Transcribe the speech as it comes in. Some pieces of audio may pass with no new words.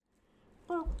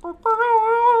All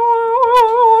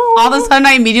of a sudden,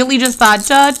 I immediately just thought,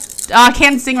 I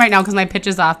can't sing right now because my pitch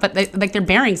is off, but they're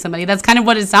burying somebody. That's kind of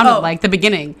what it sounded like, the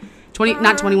beginning.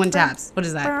 Not 21 taps. What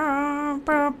is that? Yeah,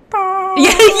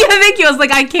 thank you. I was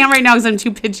like, I can't right now because I'm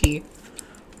too pitchy.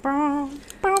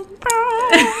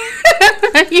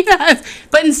 Yes,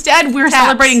 but instead we're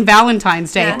celebrating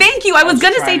Valentine's Day. Yeah. Thank you. I was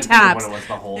gonna say taps,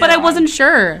 but I wasn't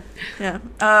sure. Yeah.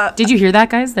 Did you hear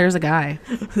that, guys? There's a guy.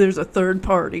 There's a third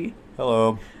party.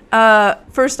 Hello.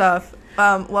 First off,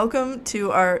 welcome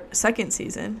to our second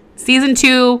season. Season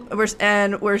 2.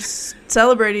 We're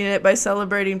celebrating it by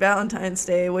celebrating Valentine's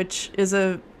Day, which is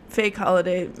a fake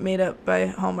holiday made up by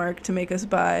Hallmark to make us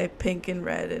buy pink and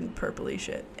red and purpley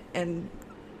shit and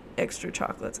extra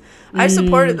chocolates. I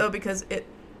support it though because it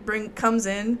comes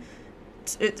in.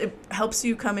 It helps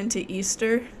you come into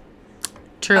Easter.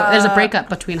 True. There's a breakup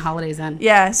between holidays then.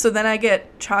 Yeah. So then I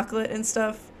get chocolate and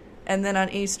stuff, and then on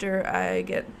Easter I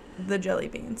get the jelly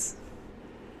beans.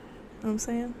 You know what I'm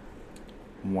saying?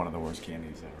 One of the worst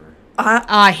candies ever.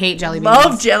 I hate jelly beans.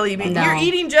 Love jelly beans. No. You're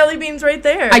eating jelly beans right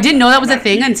there. I didn't know that was a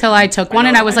thing until I took one,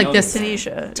 and I was like, this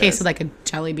Tanisha tasted like a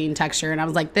jelly bean texture, and I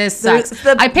was like, this sucks.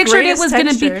 The I pictured it was going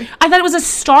to be, texture. I thought it was a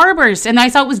Starburst, and I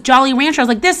thought it was Jolly Rancher. I was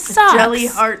like, this sucks. Jelly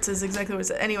Hearts is exactly what it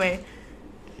said. Anyway,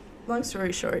 long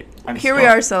story short, here we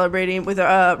are celebrating with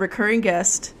a recurring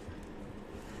guest,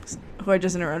 who I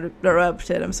just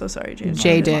interrupted. I'm so sorry, James.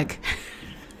 J-Dick.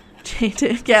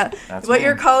 J-Dick, yeah. That's what fine.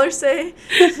 your callers say?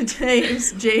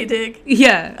 James, J-Dick.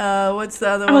 Yeah. What's the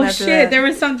other one after that? There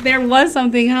was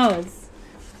something else.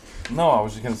 No, I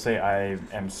was just going to say I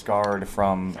am scarred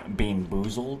from being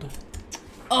boozled.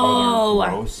 Oh.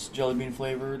 Gross jelly bean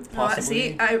flavored,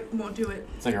 possibly. See, I won't do it.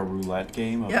 It's like a roulette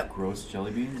game of gross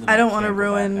jelly beans. I don't want to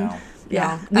ruin...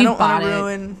 Yeah, I don't want to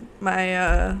ruin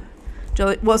my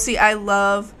jelly... Well, see, I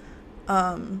love...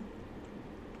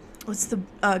 what's the...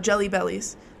 Jelly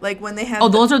Bellies. Like when they have... Oh,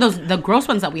 those are the gross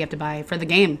ones that we have to buy for the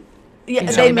game. Yeah,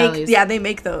 they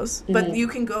make those. Mm-hmm. But you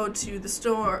can go to the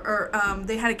store, or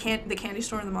they had the candy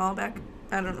store in the mall back.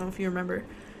 I don't know if you remember,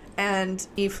 and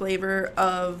a flavor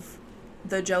of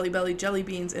the Jelly Belly jelly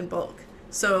beans in bulk.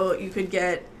 So you could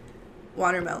get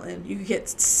watermelon. You could get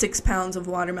 6 pounds of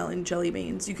watermelon jelly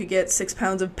beans. You could get 6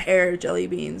 pounds of pear jelly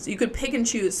beans. You could pick and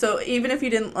choose. So even if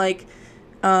you didn't like,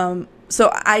 so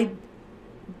I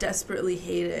desperately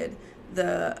hated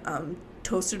the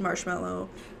toasted marshmallow.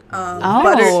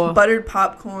 Buttered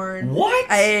popcorn.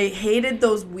 What? I hated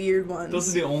those weird ones. Those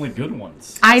are the only good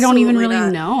ones. I don't even Absolutely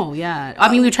really not. know. Yeah. I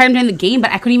mean, we tried them during the game,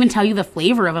 but I couldn't even tell you the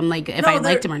flavor of them, like if I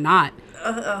liked them or not.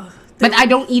 But I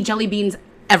don't eat jelly beans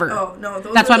ever. Oh, no.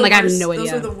 That's why I'm like, I have no idea.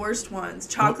 Those are the worst ones.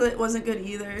 Chocolate wasn't good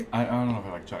either. I don't know if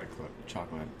I like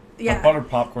chocolate. Yeah. But buttered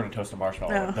popcorn and toasted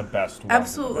marshmallow are the best ones.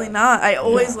 Absolutely not. I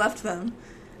always left them.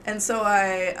 And so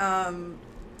I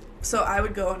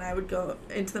would go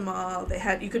into the mall.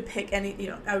 You could pick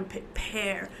any, I would pick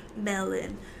pear,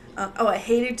 melon. I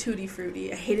hated Tutti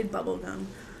Frutti. I hated bubblegum.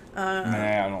 I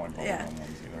don't like bubblegum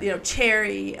ones either.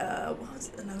 Cherry. What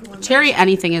was another one? Cherry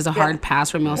anything is a hard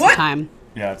pass for most of the time.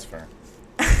 Yeah, that's fair.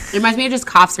 It reminds me of just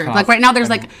cough syrup. Like right now there's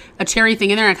like a cherry thing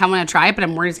in there and I kind of want to try it, but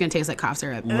I'm worried it's going to taste like cough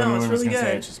syrup. Literally it's really was gonna say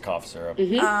good. it's just cough syrup.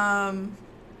 Mm-hmm.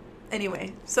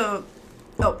 Anyway, so,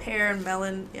 pear and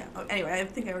melon. Yeah. Anyway, I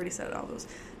think I already said all those.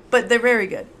 But they're very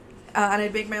good. And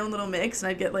I'd make my own little mix, and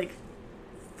I'd get,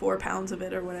 4 pounds of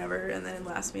it or whatever, and then it'd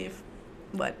last me,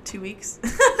 2 weeks?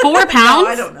 4 pounds? No,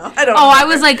 I don't know. I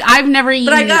was like, I've never eaten.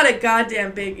 But I got a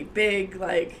goddamn big,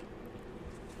 bag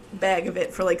of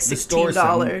it for,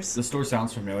 $16. The store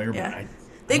sounds familiar, Yeah. but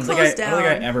They I closed down. don't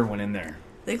think I ever went in there.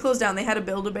 They closed down. They had a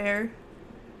Build-A-Bear.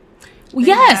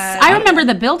 Yes, I remember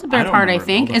the Build-A-Bear part, I remember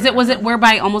think. Was it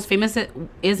whereby Almost Famous it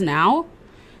is now?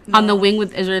 No. On the wing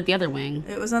is it the other wing?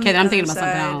 It was on the the I'm other thinking about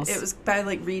side. something else. It was by,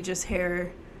 Regis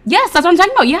Hair. Yes, that's what I'm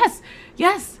talking about.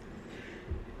 Yes.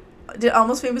 Did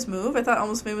Almost Famous move? I thought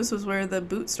Almost Famous was where the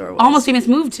boot store was. Almost Famous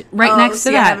moved right next to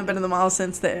I that. haven't been in the mall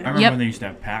since then. I remember when they used to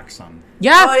have PacSun.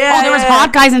 Yeah. Oh, yeah, there was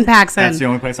hot guys in PacSun. That's the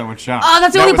only place I would shop. Oh,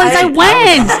 that's the only place I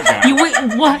went. You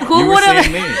went. What? Who would have?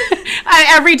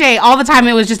 Every day, all the time.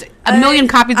 It was just a million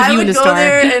copies of you in the store.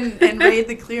 I would go there and raid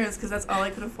the clearance because that's all I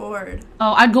could afford.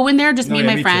 Oh, I'd go in there, just me and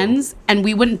my friends, and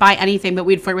we wouldn't buy anything, but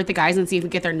we'd flirt with the guys and see if we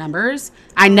could get their numbers.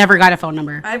 I never got a phone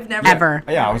number. I've never. Ever.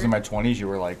 Yeah, I was in my 20s. You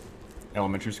were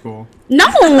elementary school. No.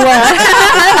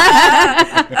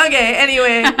 Okay.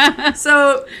 Anyway,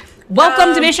 so.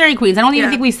 Welcome to Missionary Queens. I don't even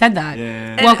think we said that.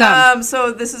 Yeah. And, welcome.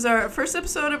 So this is our first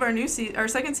episode of our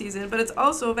second season, but it's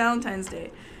also Valentine's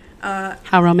Day.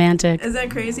 How romantic. Isn't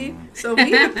that crazy? So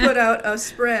we have put out a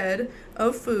spread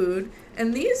of food,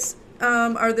 and these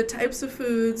are the types of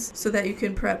foods so that you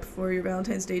can prep for your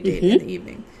Valentine's Day date in the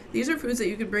evening. These are foods that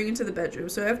you could bring into the bedroom.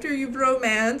 So after you've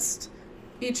romanced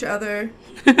each other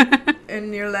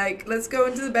and you're like, let's go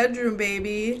into the bedroom,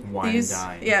 baby. Wine and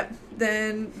dine. Yep.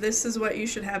 Then this is what you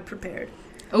should have prepared.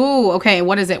 Ooh, okay.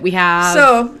 What is it? We have...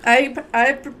 So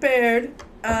I prepared...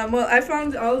 well, I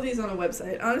found all of these on a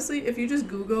website. Honestly, if you just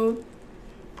Google...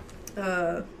 my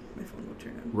phone will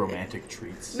turn on. Romantic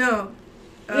treats. No.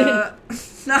 Not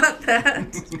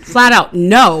that. Flat out,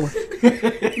 no. No.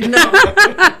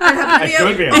 That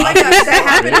could be oh my gosh, that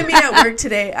happened to me at work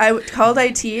today. I called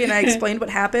IT and I explained what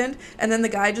happened, and then the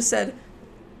guy just said,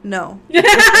 no. And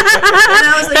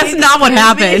I was like, That's not what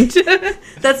happened.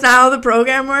 That's not how the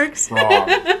program works? Wrong.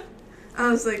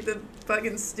 I was like, the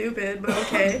fucking stupid, but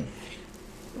okay.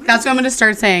 That's what I'm going to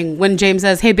start saying when James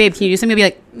says, hey, babe, can you do something?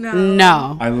 I'll be like,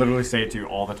 no. I literally say it to you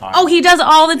all the time. Oh, he does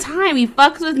all the time. He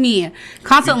fucks with me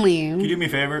constantly. Can you do me a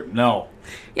favor? No.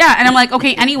 Yeah, and I'm like,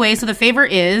 okay, anyway, so the favor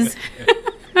is...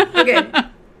 Okay. I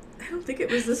don't think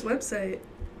it was this website.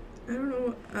 I don't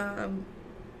know.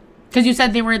 Because you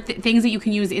said they were things that you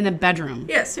can use in the bedroom.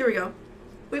 Yes, here we go.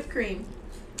 Whipped cream.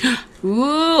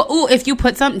 Ooh, if you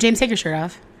put some... James, take your shirt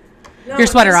off. No, Your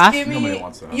sweater just off? give me- Nobody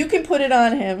wants that. You can put it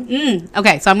on him.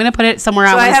 Okay, so I'm going to put it somewhere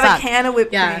So out. I with have sock. a can of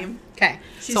whipped Yeah. cream. Okay.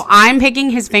 She's- So I'm picking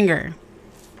his finger.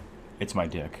 It's my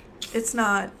dick. It's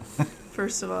not,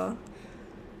 first of all.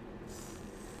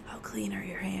 How clean are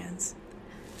your hands?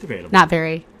 Debatable. Not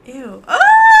very. Ew. Oh,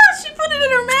 she put it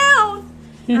in her mouth.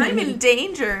 I'm in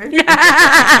danger.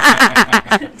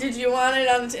 Did you want it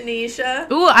on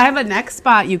Tanisha? Ooh, I have a neck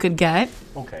spot you could get.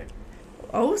 Okay.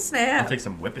 Oh, I'll snap. take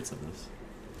some whippets of this.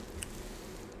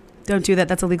 Don't do that.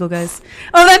 That's illegal, guys.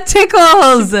 Oh, that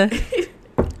tickles.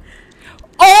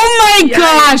 Oh my Yikes.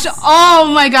 gosh.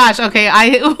 Oh my gosh. Okay,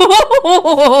 Yeah.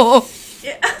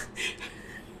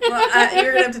 Well,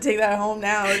 you're going to have to take that home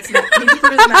now. It's not, he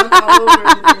put his mouth all over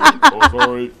the Oh,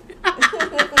 sorry.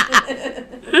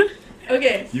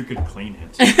 Okay. You could clean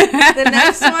it. The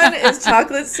next one is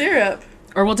chocolate syrup,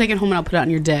 Or we'll take it home and I'll put it on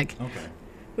your dick. Okay.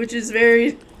 which is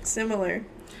very similar.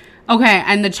 Okay,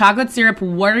 and the chocolate syrup,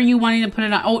 what are you wanting to put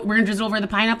it on? Oh, we're going to drizzle over the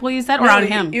pineapple, you said? Or No, on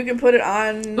him? You can put it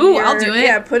on. Ooh, I'll do it.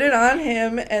 Yeah, put it on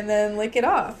him and then lick it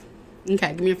off.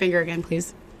 Okay, give me your finger again,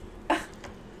 please. Do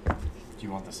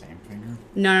you want the same finger?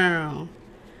 No.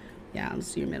 Yeah,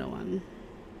 let's do your middle one.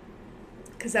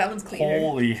 Because that one's cleaner.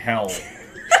 Holy hell. So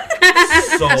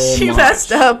She much.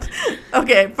 messed up.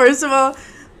 Okay, first of all,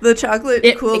 the chocolate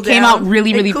cooled down. It came out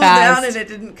really, really it cooled fast. down and it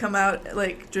didn't come out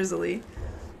like drizzly.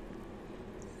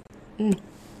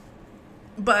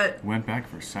 But Went back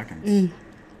for seconds.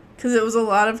 because it was a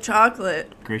lot of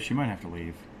chocolate. Grace, you might have to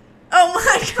leave. Oh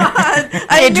my god!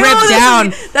 I It knew dripped this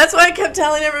down. That's why I kept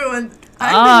telling everyone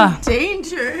I'm in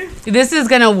danger. This is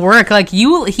gonna work. Like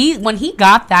when he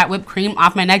got that whipped cream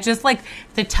off my neck, just like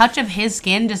the touch of his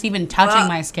skin, just even touching Well,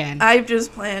 my skin. I've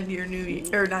just planned your New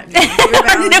Year, or not New Year, your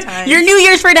Valentine's. Your New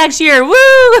Year's for next year. Woo!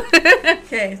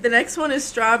 Okay, the next one is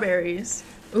strawberries,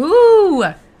 Ooh.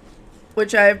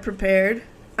 which I've prepared.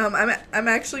 I'm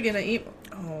actually gonna eat.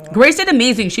 Oh. Grace did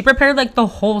amazing. She prepared like the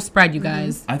whole spread, you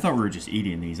guys. I thought we were just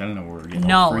eating these. I don't know where we're getting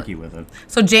No. all freaky with it.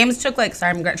 So James took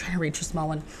sorry, I'm trying to reach a small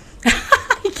one.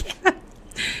 I can't.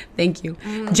 Thank you.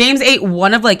 James ate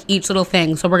one of each little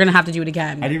thing, so we're gonna have to do it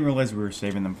again. I didn't realize we were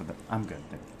saving them for the... I'm good.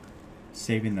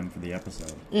 Saving them for the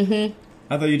episode. Mm-hmm.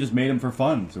 I thought you just made them for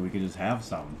fun, so we could just have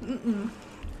some.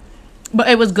 But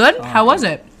it was good. How was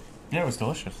it? Yeah, it was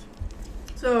delicious.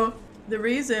 So the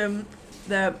reason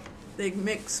that they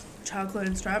mix chocolate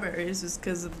and strawberries is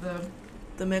because of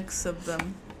the mix of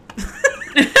them.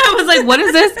 I was like, what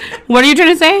is this? What are you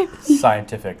trying to say?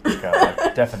 Scientific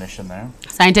definition there.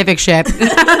 Scientific shit.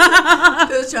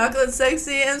 Because chocolate's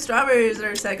sexy and strawberries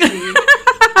are sexy.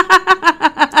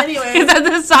 Anyway. Is that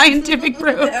the scientific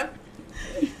proof? Yeah.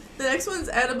 The next one's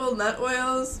edible nut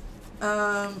oils.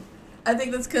 I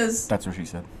think that's because... That's what she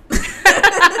said.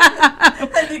 I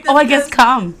think I guess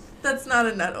cum. that's not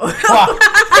a nut oil. Wow.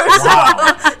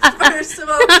 First of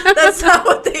all, that's not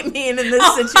what they mean in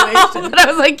this situation. But I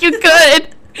was like, you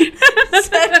could.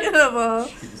 Second of all,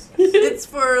 it's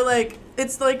for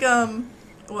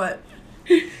what?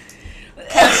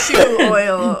 Cashew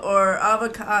oil or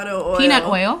avocado oil. Peanut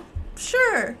oil.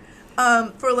 Sure.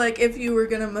 For if you were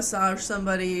gonna massage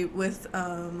somebody with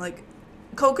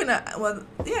coconut. Well,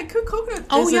 yeah, coconut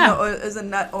is a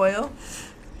nut oil.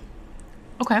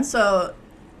 Okay. So,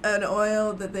 an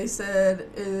oil that they said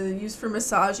is used for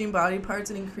massaging body parts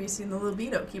and increasing the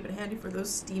libido. Keep it handy for those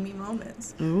steamy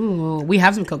moments. Ooh, we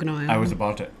have some coconut oil. I was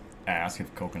about to ask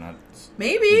if coconuts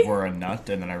Maybe. were a nut,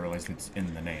 and then I realized it's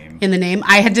in the name. in the name.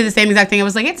 I had to do the same exact thing. I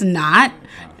was like, it's not.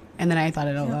 And then I thought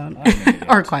it out loud.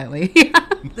 Or quietly.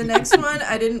 The next one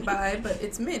I didn't buy, but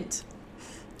it's mint.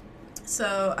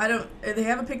 So they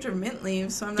have a picture of mint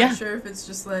leaves, so I'm not sure if it's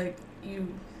just like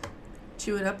you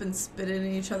chew it up and spit it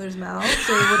in each other's mouths,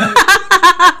 or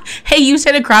Hey, you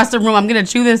sit across the room. I'm going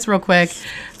to chew this real quick.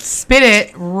 Spit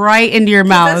it right into your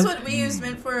mouth. That's what we used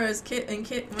mint for as kid.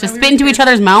 To spit into each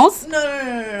other's mouths?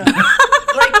 No.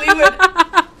 Like we would.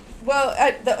 Well,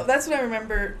 that's what I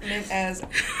remember mint as a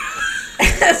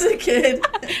kid.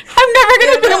 I'm never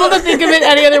going to be able to think of it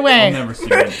any other way. I'll never see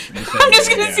it. I'm just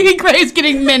going to see Grace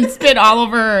getting mint spit all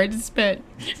over her. Just spit.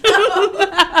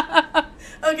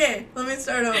 Okay, let me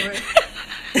start over.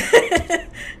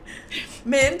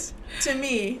 Mint, to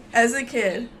me, as a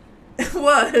kid,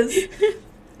 was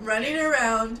running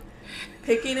around,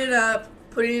 picking it up,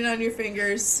 putting it on your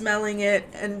fingers, smelling it,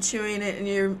 and chewing it in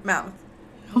your mouth.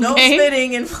 No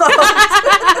spitting involved.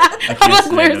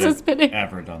 Where's the spitting?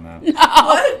 Ever done that? No.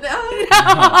 What?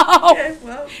 No. Okay,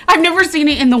 well. I've never seen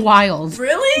it in the wild.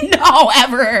 Really? No,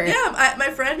 ever. Yeah, my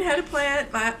friend had a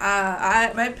plant.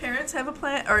 My parents have a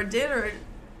plant,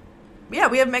 yeah,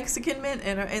 we have Mexican mint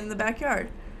in the backyard.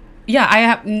 Yeah,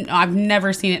 I've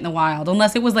never seen it in the wild,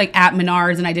 unless it was like at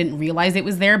Menards and I didn't realize it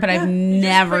was there. But I've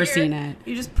never seen it.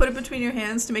 You just put it between your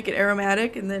hands to make it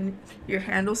aromatic, and then your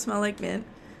hand will smell like mint.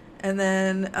 And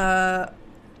then,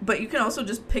 but you can also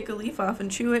just pick a leaf off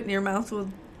and chew it, and your mouth will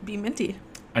be minty.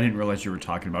 I didn't realize you were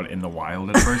talking about in the wild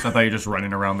at first. I thought you were just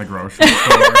running around the grocery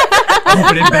store,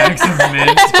 opening bags of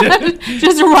mint.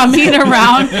 Just rumming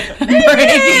around,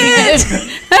 breaking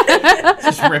it.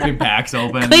 Just ripping packs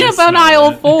open. Clean up on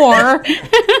aisle 4.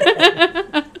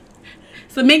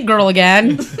 It's the mint girl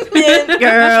again. Mint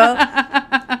girl.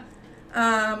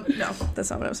 No, that's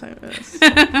not what I was talking about.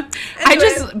 Anyway. I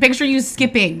just picture you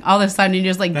skipping all of a sudden and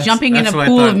just like jumping in a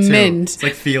pool of mint. It's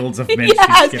like fields of mint.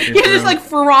 Yes, you're just like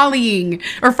frolicking.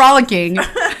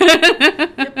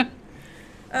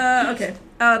 Okay.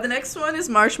 The next one is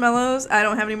marshmallows. I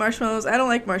don't have any marshmallows. I don't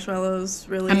like marshmallows,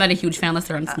 really. I'm not a huge fan unless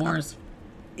they're on s'mores.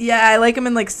 Yeah, I like them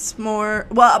in like s'more.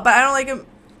 Well, but I don't like them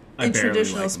in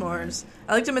traditional s'mores.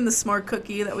 I liked them in the s'more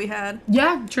cookie that we had.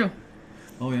 Yeah, true.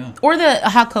 Oh, yeah. Or the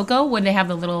hot cocoa when they have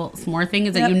the little s'more thing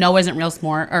is that you know isn't real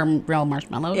s'more or real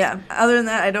marshmallows. Yeah. Other than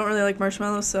that, I don't really like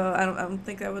marshmallows, so I don't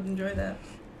think I would enjoy that.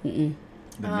 Mm-mm.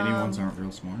 The mini ones aren't real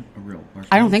marshmallows.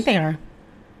 I don't think they are.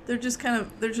 They're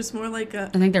just more like a...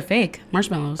 I think they're fake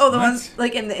marshmallows. Oh, the ones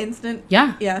like in the instant?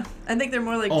 Yeah. Yeah. I think they're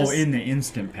more like in the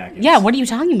instant package. Yeah, what are you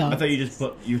talking about? I thought you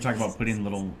were talking about putting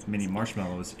little mini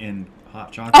marshmallows in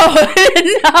hot chocolate. Oh,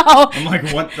 no. I'm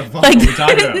like, what the fuck are we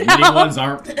talking about? Mini ones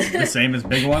aren't the same as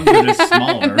big ones, they're just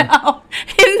smaller. No.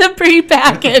 In the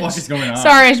pre-package. What the fuck is going on?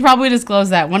 Sorry, I should probably disclose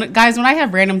that. Guys, when I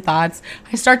have random thoughts,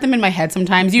 I start them in my head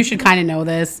sometimes. You should kind of know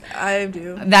this. I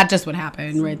do. That just would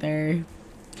happen right there.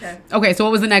 Okay, so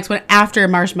what was the next one after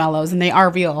marshmallows? And they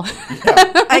are real.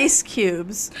 Ice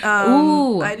cubes.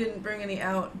 Ooh. I didn't bring any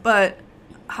out, but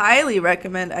highly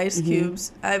recommend ice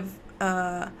cubes. I've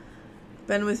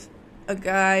been with a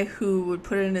guy who would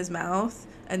put it in his mouth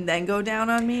and then go down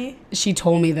on me. She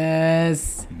told me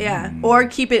this. Yeah, or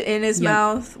keep it in his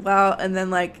mouth and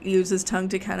then like use his tongue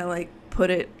to kind of like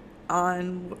put it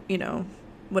on,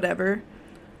 whatever.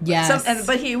 Yes.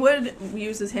 But he would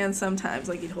use his hands sometimes,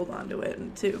 like he'd hold on to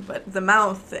it too. But the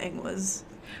mouth thing was...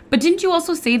 But didn't you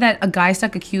also say that a guy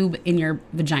stuck a cube in your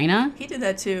vagina? He did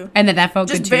that too. And that felt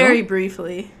good too? Just very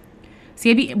briefly.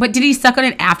 See, but did he suck on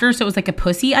it after so it was like a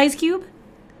pussy ice cube?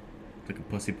 Like a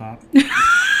pussy pop?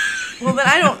 Well, then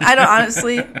I don't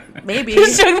honestly, maybe. He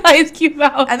took the ice cube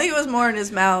out. I think it was more in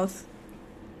his mouth.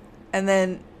 And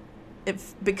then...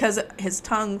 because his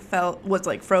tongue was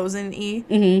like frozen-y,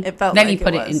 it felt then like he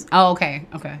put it in. Oh, okay.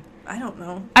 I don't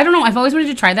know. I've always wanted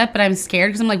to try that, but I'm scared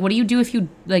because I'm like, what do you do if you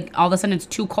like all of a sudden it's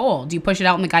too cold? Do you push it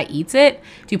out and the guy eats it?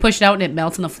 Do you push it out and it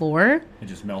melts on the floor? It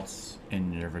just melts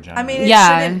in your vagina. I mean, it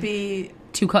shouldn't be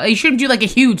too cold. You shouldn't do like a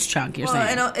huge chunk. You're saying.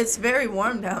 I know it's very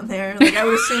warm down there. Like I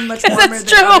would assume much warmer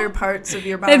than other parts of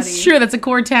your body. That's true. That's a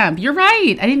core temp. You're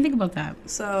right. I didn't think about that.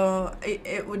 So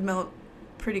it would melt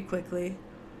pretty quickly.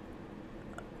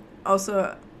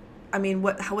 Also, I mean,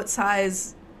 what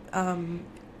size?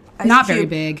 Ice not cube? Very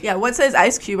big. Yeah, what size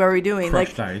ice cube are we doing?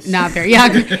 Crushed ice. Not very. Yeah,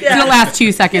 it's gonna last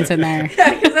 2 seconds in there.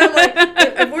 Yeah, because I'm like,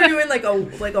 if we're doing like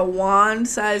a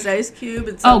wand-sized ice cube,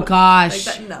 and oh gosh,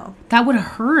 like that, no, that would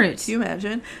hurt. Can you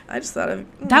imagine? I just thought of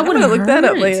that would look that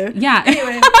up later. Yeah.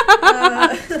 Anyway,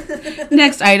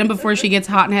 next item before she gets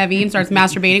hot and heavy and starts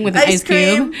masturbating with an ice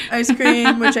cube. Ice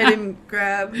cream, which I didn't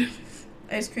grab.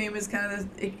 Ice cream is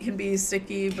it can be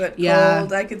sticky but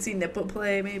cold. I could see nipple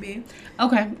play maybe.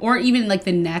 Okay, or even like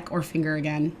the neck or finger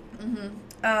again.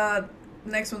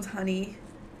 Next one's honey.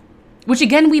 Which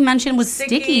again we mentioned was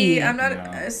sticky. I'm not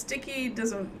Yeah. sticky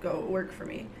doesn't work for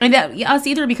me. And us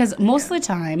either, because most of the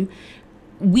time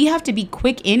we have to be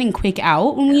quick in and quick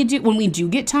out when we do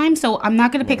get time. So I'm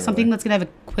not gonna pick something that's gonna have a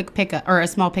quick pickup or a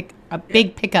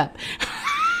big pickup.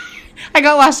 I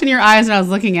got lost in your eyes when I was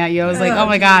looking at you. I was like, oh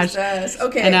my gosh.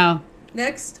 Okay. I know.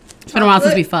 Next. It's been a while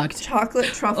since we fucked. Chocolate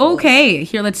truffles. Okay,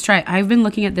 here, let's try. I've been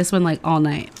looking at this one like all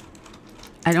night.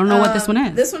 I don't know what this one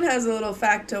is. This one has a little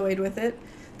factoid with it.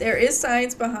 There is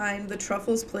science behind the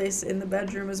truffle's place in the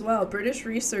bedroom as well. British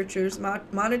researchers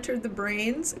monitored the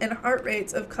brains and heart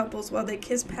rates of couples while they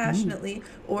kissed passionately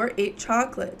or ate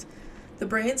chocolate. The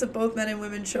brains of both men and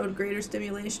women showed greater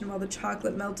stimulation while the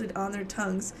chocolate melted on their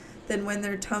tongues than when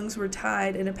their tongues were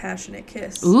tied in a passionate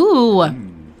kiss. Ooh.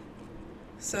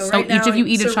 So right each of you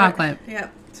eat a chocolate. Yeah.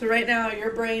 So right now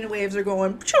your brain waves are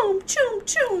going choom choom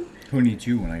choom. Who needs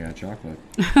you when I got chocolate?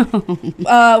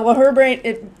 Well,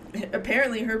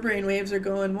 apparently her brain waves are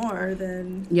going more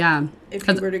than if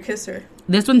you were to kiss her.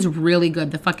 This one's really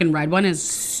good. The fucking red one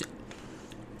is,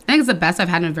 I think it's the best I've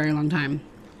had in a very long time.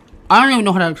 I don't even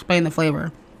know how to explain the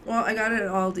flavor. Well, I got it at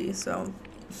Aldi, so.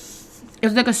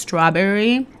 It's like a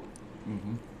strawberry,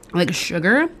 like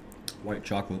sugar. White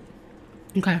chocolate.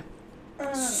 Okay.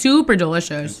 Super And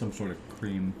delicious. some sort of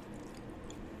cream.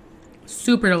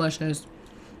 Super delicious.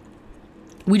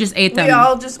 We just ate them. We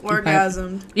all just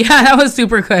orgasmed Yeah, that was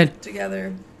super good.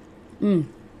 together. You're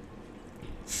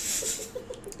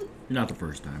not the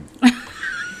first time.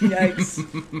 Yikes.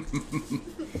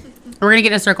 We're going to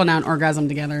get in a circle now and orgasm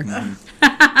together.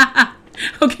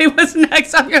 Okay, what's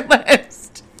next on your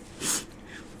list?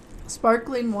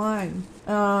 Sparkling wine.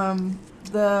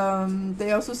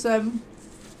 They also said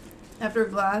after a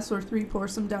glass or 3, pour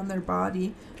some down their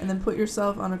body and then put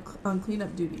yourself on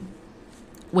cleanup duty.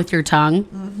 With your tongue?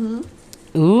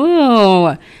 Mm-hmm.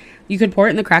 Ooh. You could pour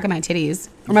it in the crack of my titties.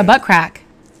 Or my butt crack.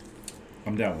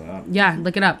 I'm down with that. Yeah,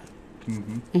 look it up.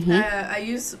 I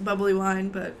use bubbly wine,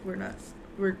 but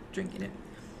we're drinking it.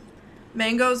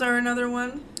 Mangoes are another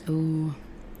one. Ooh.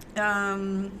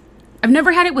 I've I've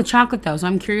never had it with chocolate, though, so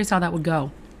I'm curious how that would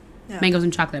go. Yeah. Mangoes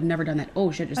and chocolate. I've never done that.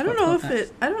 Oh, shit. Just I don't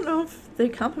know if they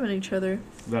complement each other.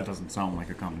 That doesn't sound like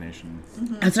a combination.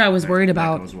 That's what I was worried That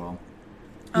about. goes well.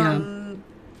 Yeah.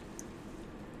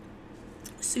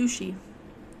 Sushi.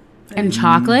 And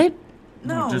chocolate?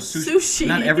 No, just sushi.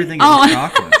 Not everything Oh. is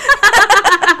chocolate.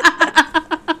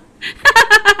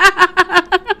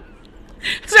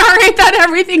 Sorry, I thought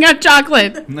everything had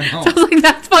chocolate. No. So I was like,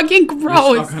 that's fucking You're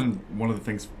gross. stuck on one of the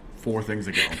things 4 things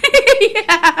ago.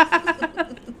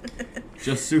 Yeah.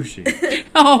 Just sushi.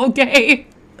 Oh, okay.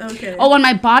 Okay. Oh, on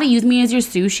my body, use me as your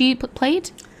sushi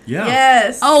plate? Yeah.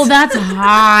 Yes. Oh, that's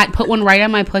hot. Put one right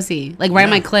on my pussy. Like, right on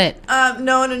my clit.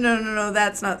 No.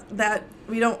 That's not that.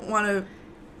 We don't want to.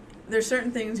 There's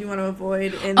certain things you want to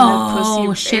avoid in the Oh,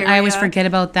 pussy shit. I always area forget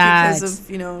about that. because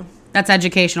of That's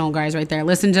educational, guys, right there.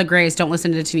 Listen to Grace. Don't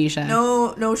listen to Tanisha.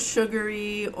 no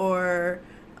sugary or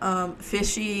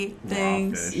fishy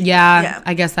things. fish. Yeah, Yeah.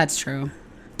 I guess that's true.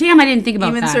 Damn, I didn't think about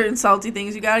Even that. certain salty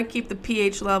things, you got to keep the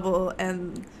pH level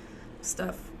and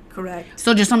stuff correct.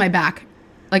 So just on my back.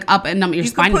 Like up and up your You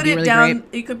spine could would put be it really down.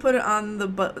 great. You could put it on the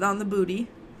booty.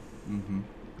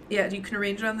 Yeah, you can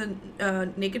arrange it on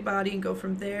the naked body and go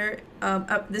from there.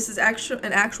 This is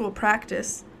an actual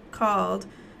practice called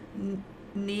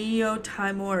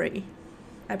Neotimori.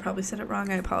 I probably said it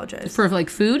wrong. I apologize. For like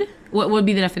food? What would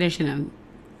be the definition of?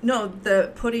 No,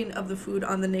 the putting of the food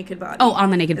on the naked body. Oh,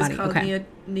 on the naked It's body. called Okay.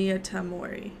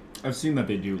 Neotimori I've seen that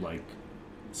they do like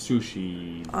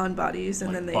sushi on bodies, and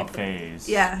like then they buffets.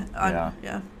 Yeah.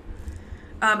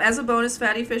 As a bonus,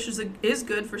 fatty fish is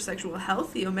good for sexual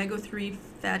health. The omega-3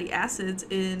 fatty acids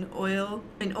in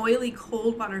oily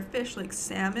cold water fish like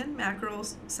salmon, mackerel,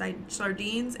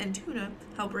 sardines, and tuna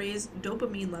help raise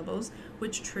dopamine levels,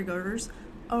 which triggers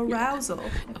arousal.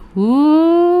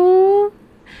 Ooh.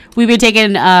 We've been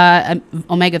taking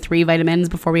omega-3 vitamins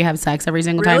before we have sex every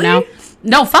single time now. Really?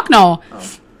 No, fuck no.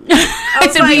 Oh. I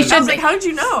said we I should. was like, how did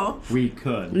you know? We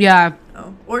could. Yeah.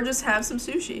 Oh, or just have some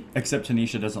sushi. Except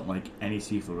Tanisha doesn't like any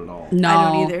seafood at all. No.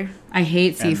 I don't either. I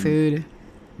hate seafood.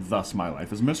 Thus, my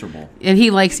life is miserable. And he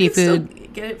likes You can seafood. still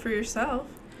get it for yourself.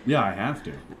 Yeah, I have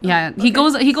to. Yeah, he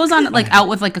goes on like out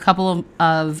with like a couple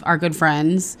of our good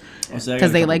friends.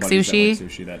 Because they like sushi?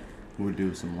 sushi that would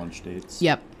do some lunch dates.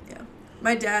 Yep. Yeah.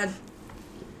 My dad.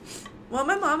 Well,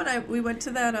 my mom and I, we went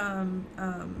to that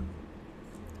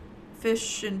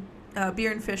fish and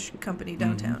beer and fish company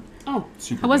downtown. Oh,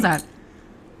 Super how was good.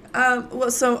 that? Well,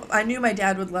 so I knew my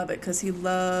dad would love it because he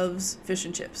loves fish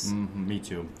and chips. Me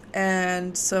too.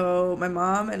 And so my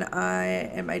mom and I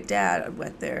and my dad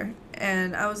went there,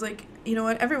 and I was like, you know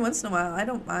what? Every once in a while, I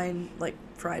don't mind like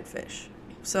fried fish.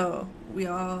 So we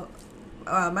all,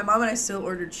 my mom and I still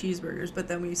ordered cheeseburgers, but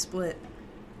then we split.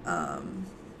 I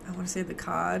want to say the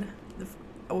cod,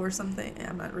 or something.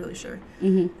 I'm not really sure.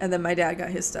 Mm-hmm. And then my dad got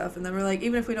his stuff, and then we're like,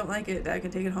 even if we don't like it, Dad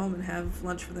can take it home and have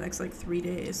lunch for the next like 3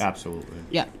 days. Absolutely.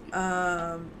 Yeah.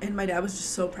 And my dad was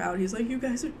just so proud. He's like, you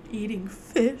guys are eating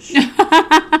fish.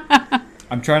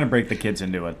 I'm trying to break the kids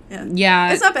into it.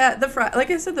 Yeah. It's not bad. Like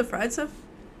I said, the fried stuff.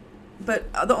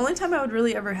 But the only time I would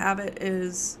really ever have it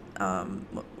is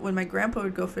when my grandpa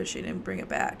would go fishing and bring it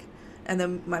back, and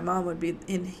then my mom would be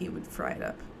in. He would fry it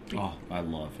up. Oh, I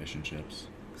love fish and chips.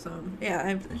 So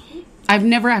yeah, I've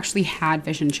never actually had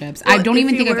fish and chips. Well, I don't if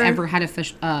even you think I've were- ever had a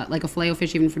fish, like a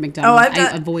filet-o-fish, even from McDonald's. I've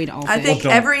done- I avoid all I fish. think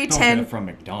Don't- every don't 10 get it from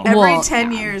McDonald's. every Well,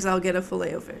 10 yeah. years I'll get a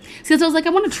filet-o-fish. See, so I was like, I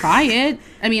want to try it.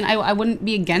 I mean, I wouldn't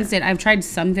be against it. I've tried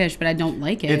some fish, but I don't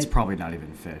like it. It's probably not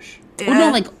even fish. Oh no,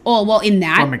 like in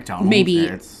that From McDonald's,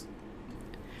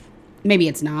 maybe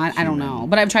it's not. I don't human. know,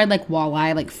 but I've tried like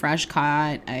walleye, like fresh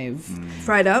caught.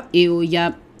 Fried up. Ew,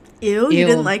 yep. Ew, you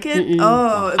didn't like it? Mm-mm.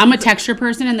 Oh, I'm a texture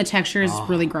person, and the texture is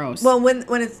really gross. well, when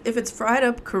if it's fried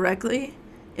up correctly,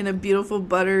 in a beautiful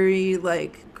buttery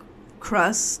like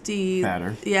crusty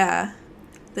Batter. yeah,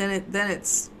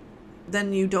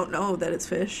 then you don't know that it's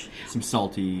fish. Some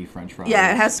salty French fries.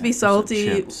 Yeah, it has to be and some salty.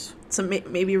 chips. Some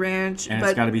maybe ranch, And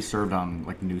it's but got to be served on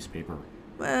like newspaper.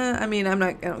 I mean, I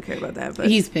don't care about that. But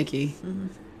He's picky.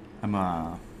 I'm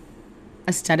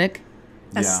Aesthetic.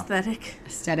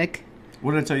 aesthetic.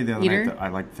 What did I tell you the other Eater? night? That I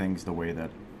like things the way that,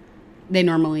 They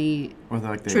normally, or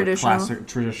like they Traditional.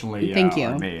 traditionally Thank you.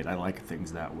 are made. I like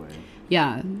things that way.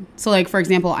 yeah. So like, for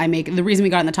example, the reason we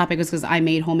got on the topic was because I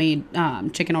made homemade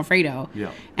chicken Alfredo.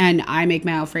 Yeah. And I make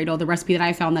my Alfredo. The recipe that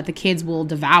I found that the kids will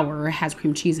devour has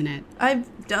cream cheese in it.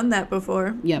 I've done that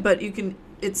before. Yep. But you can.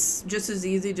 It's just as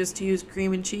easy just to use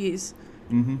cream and cheese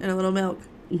and a little milk,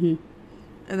 Mm-hmm.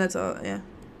 and that's all. Yeah.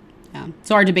 Yeah.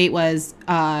 So our debate was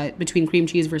between cream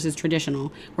cheese versus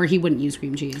traditional, where he wouldn't use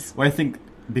cream cheese. Well, I think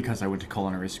because I went to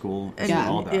culinary school and Yeah.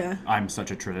 all that, Yeah. I'm such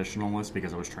a traditionalist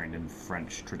because I was trained in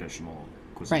French traditional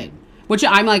cuisine. Right. Which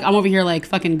I'm over here like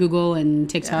fucking Google and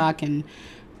TikTok and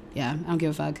I don't give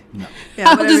a fuck. No. Yeah.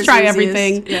 I'll whatever's just try easiest.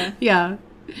 everything. Yeah. Yeah.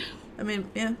 I mean,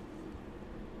 yeah.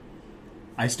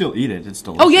 I still eat it. It's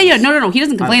delicious. Oh yeah. No. He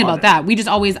doesn't complain love about it. that.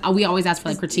 We always ask for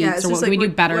like critiques Yeah, it's or what just can we do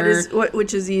better.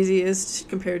 Which is easiest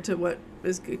compared to what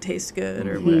is good, tastes good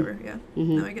or whatever. Yeah.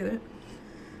 No, I get it.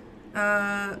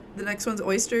 The next one's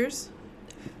oysters.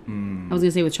 I was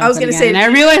gonna say with chocolate. I was gonna again, say- and I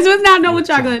realized it was not with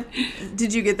chocolate.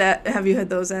 Did you get that? Have you had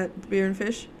those at Beer and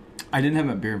Fish? I didn't have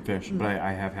it at Beer and Fish, but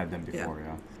I have had them before,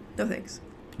 yeah. No thanks.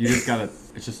 You just gotta,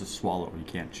 it's just a swallow. You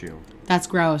can't chew. That's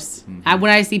gross. When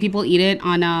I see people eat it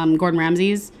on Gordon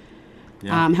Ramsay's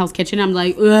Yeah. Hell's Kitchen, I'm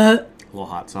like, ugh, A little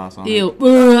hot sauce on ew, it.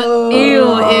 ew.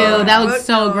 That looks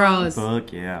so no. gross.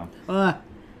 Fuck yeah. Ugh.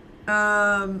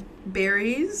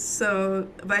 Berries. So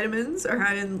vitamins are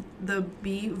high in the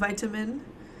B vitamin,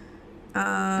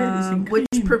 and which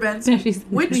cream. prevents Berries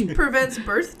and which cream. prevents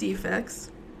birth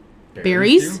defects.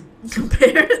 Berries?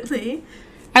 Apparently,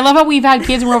 I love how we've had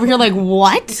kids and we're over here like,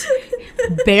 what?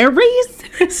 Berries?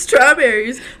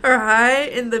 strawberries are high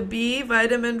in the B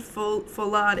vitamin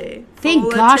folate.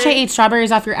 Thank gosh I ate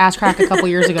strawberries off your ass crack a couple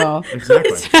years ago.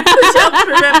 Exactly. Which helps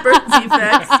prevent birth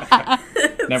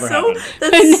defects. Never so, happened.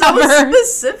 That's so Never.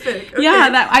 specific. Okay.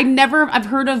 Yeah, I've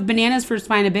heard of bananas for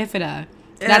spina bifida.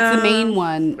 That's the main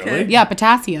one. Okay. Yeah,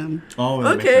 potassium. Oh,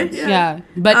 that Okay, makes sense. Yeah,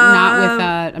 but not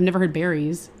with. I've never heard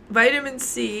berries. Vitamin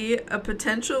C, a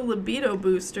potential libido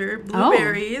booster. Oh.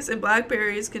 Blueberries and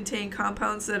blackberries contain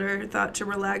compounds that are thought to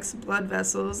relax blood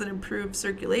vessels and improve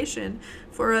circulation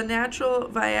for a natural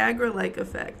Viagra-like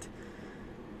effect.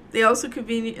 They also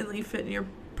conveniently fit in your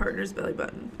partner's belly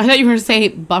button. I thought you were going to say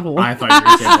butthole. I thought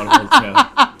you were saying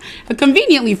butthole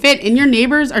Conveniently fit in your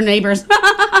neighbors. too.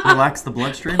 Relax the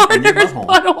bloodstream in your Partner's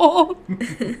butthole.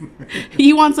 butthole.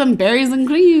 You want some berries and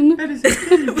cream? And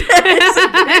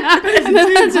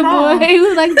that's a boy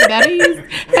who likes berries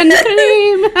and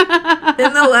cream.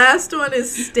 And the last one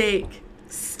is steak.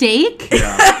 Steak?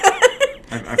 Yeah.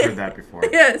 I've heard that before.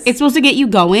 Yes. It's supposed to get you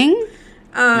going?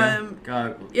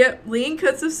 God. Yep, lean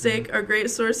cuts of steak are great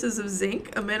sources of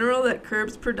zinc, a mineral that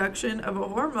curbs production of a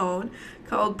hormone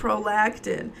called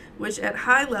prolactin, which at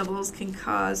high levels can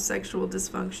cause sexual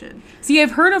dysfunction. See,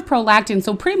 I've heard of prolactin,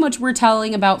 so pretty much we're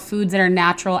telling about foods that are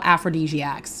natural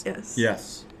aphrodisiacs. Yes.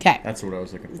 Yes. Okay. That's what I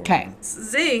was looking for. Okay.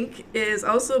 Zinc is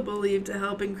also believed to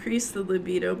help increase the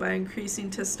libido by increasing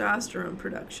testosterone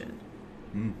production.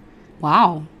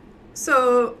 Wow.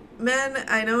 So men,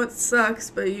 I know it sucks,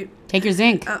 but you... Take your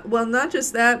zinc. Well, not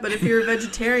just that, but if you're a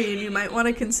vegetarian, you might want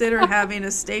to consider having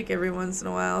a steak every once in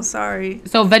a while. Sorry.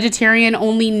 So vegetarian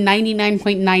only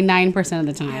 99.99% of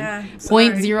the time. Yeah, sorry.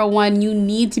 0.01, you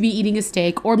need to be eating a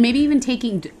steak, or maybe even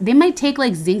taking. They might take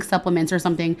like zinc supplements or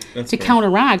something That's to fair.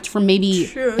 counteract from maybe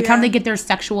True, like how do yeah. they get their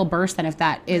sexual burst then if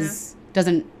that is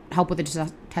doesn't help with the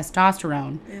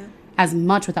testosterone Yeah. as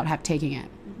much without taking it.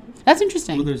 That's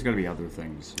interesting. Well, there's got to be other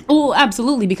things. Oh,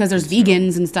 absolutely, because there's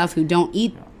vegans and stuff who don't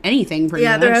eat anything pretty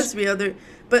Yeah, much. there has to be other...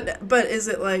 But is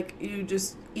it like you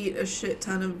just eat a shit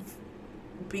ton of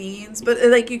beans? But,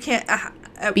 like, you can't...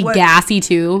 Be gassy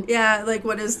too. Yeah, like,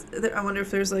 what is... I wonder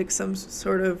if there's, like, some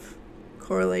sort of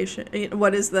correlation.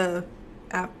 What is the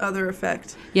other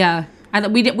effect? Yeah.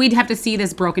 We'd have to see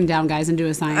this broken down, guys, and do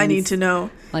a science. I need to know.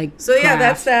 Like, So, yeah, graph.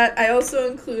 that's that. I also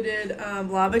included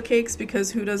lava cakes because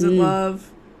who doesn't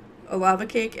love a lava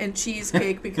cake, and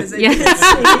cheesecake because they Yeah. can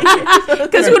see.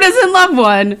 Because who doesn't love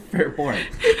one? Fair point.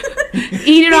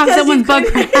 Eat it off Because someone's you butt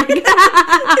could- crack.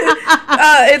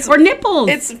 It's Or nipples.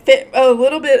 It's a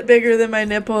little bit bigger than my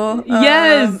nipple.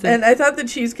 Yes. And I thought the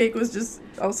cheesecake was just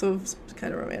also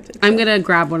kind of romantic. I'm going to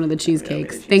grab one of the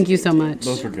cheesecakes. Thank you so much.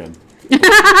 Those were good.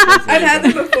 I've had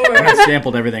them before. I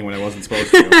sampled everything when I wasn't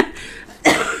supposed to.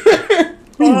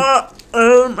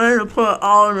 I'm going to put it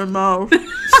all in my mouth.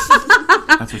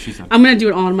 That's what she said. I'm going to do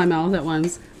it all in my mouth at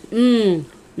once. Ooh.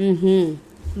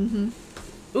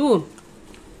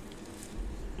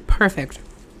 Perfect.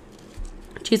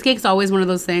 Cheesecake's always one of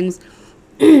those things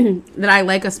that I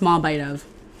like a small bite of.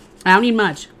 I don't need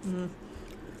much.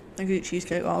 I could eat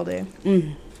cheesecake all day.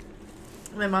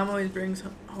 My mom always brings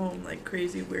home like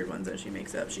crazy weird ones that she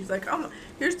makes up. She's like,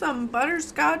 here's some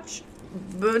butterscotch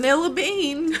vanilla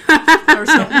bean or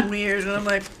something weird. And I'm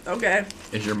like, okay.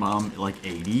 Is your mom like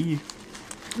 80?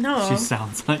 No. She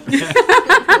sounds like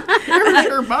that. Here's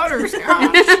your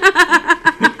butterscotch.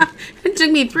 It took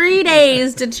me 3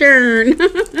 days to churn.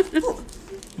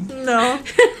 No.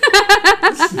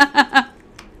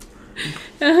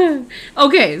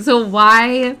 Okay, so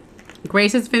why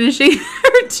Grace is finishing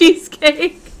her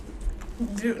cheesecake?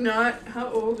 Do not. How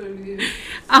old are you?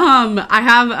 I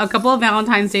have a couple of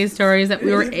Valentine's Day stories that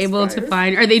we were able to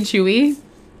find. Are they chewy?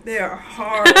 They are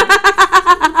hard.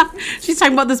 She's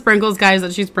talking about the sprinkles, guys,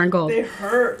 that she sprinkled. They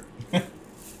hurt.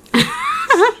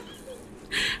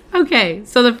 Okay,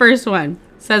 so the first one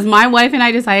says, my wife and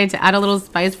I decided to add a little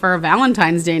spice for our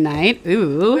Valentine's Day night.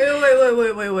 Ooh.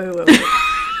 Wait.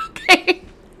 Okay.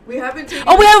 We haven't taken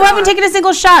Oh, we haven't taken a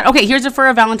single shot. Okay, here's it for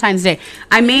a Valentine's Day.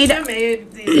 I made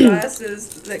these glasses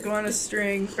that go on a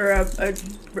string or a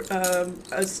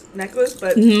necklace,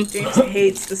 but James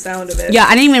hates the sound of it. Yeah,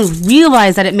 I didn't even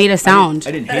realize that it made a sound.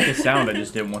 I didn't hate the sound. I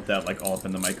just didn't want that like all up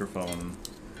in the microphone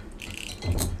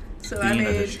So I being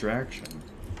a made. distraction.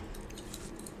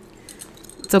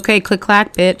 It's okay, click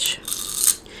clack, bitch.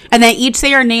 And then each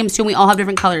say our names too, and we all have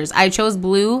different colors. I chose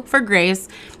blue for Grace,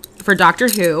 for Doctor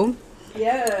Who.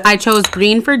 Yeah. I chose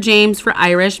green for James for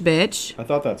Irish bitch. I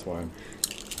thought that's why.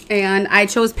 And I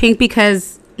chose pink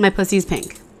because my pussy's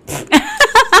pink.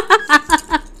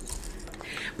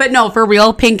 But no, for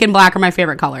real, pink and black are my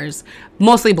favorite colors.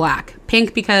 Mostly black.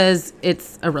 Pink because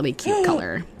it's a really cute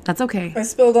color. That's okay. I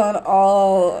spilled on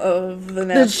all of the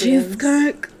napkins.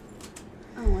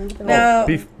 Now,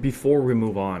 Before we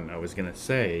move on, I was gonna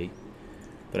say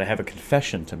that I have a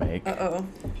confession to make. oh.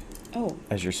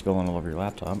 As you're spilling all over your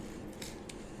laptop,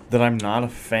 that I'm not a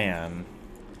fan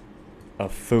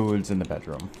of foods in the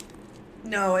bedroom.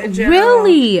 No, in general.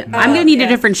 Really? I'm going to need yeah. a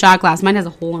different shot glass. Mine has a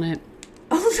hole in it.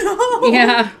 Oh no.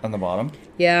 Yeah. On the bottom?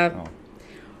 Yeah. Oh.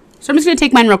 So I'm just going to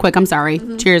take mine real quick. I'm sorry.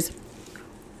 Cheers.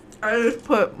 I just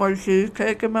put more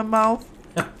cheesecake in my mouth.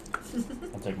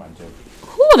 I'll take mine too.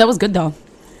 Ooh, that was good though.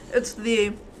 It's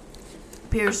the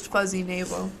pierced fuzzy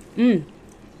navel.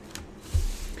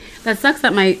 That sucks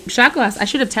that my shot glass, I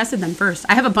should have tested them first.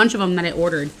 I have a bunch of them that I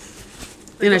ordered.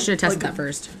 And I should have tested Like that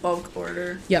first. Bulk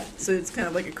order. Yep. So it's kind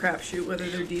of like a crapshoot whether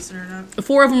they're decent or not.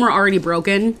 4 of them were already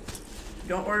broken.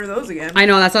 Don't order those again. I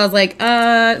know, that's why I was like,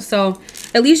 so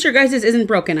at least your guys' isn't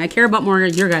broken. I care about more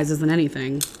your guys' than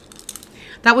anything.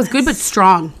 That was good but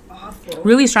strong. Awful.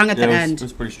 Really strong at the It end.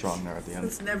 was pretty strong there at the end.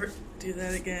 Let's never do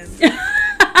that again.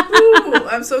 Ooh,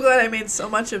 I'm so glad I made so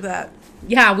much of that.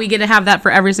 Yeah, we get to have that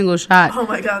for every single shot. Oh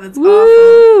my god, that's awful.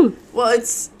 Woo! Well,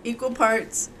 it's equal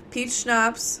parts peach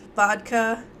schnapps,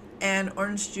 vodka, and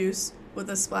orange juice with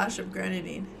a splash of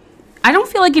grenadine. I don't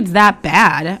feel like it's that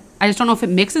bad. I just don't know if it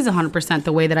mixes 100%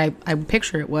 the way that I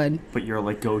picture it would. But your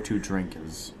like go-to drink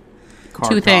is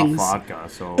Two things. vodka,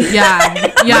 so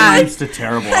Yeah, yeah. it's the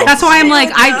terrible. That's why I'm like,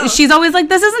 she's always like,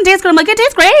 this doesn't taste good. I'm like, it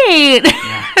tastes great.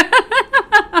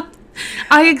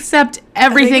 I accept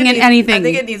everything and anything. I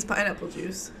think it needs pineapple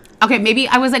juice. Okay, maybe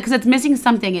I was like, because it's missing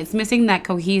something. It's missing that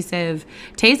cohesive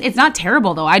taste. It's not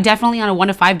terrible, though. I definitely, on a 1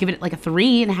 to 5, give it like a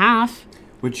 3.5.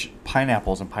 Which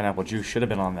pineapples and pineapple juice should have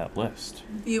been on that list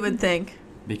You would think.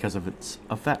 because of its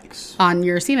effects. On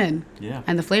your semen. Yeah.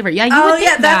 And the flavor. Yeah, you Oh would think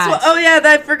yeah, that's that. what. Oh yeah,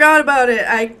 I forgot about it.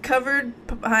 I covered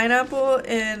pineapple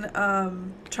in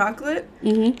chocolate.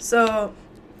 Mm-hmm. So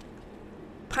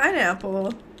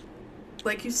pineapple,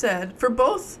 like you said, for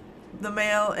both the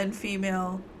male and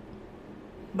female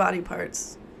body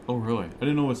parts. Oh, really? I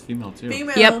didn't know it was female, too.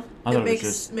 Female, Yep. I thought it it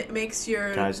was just makes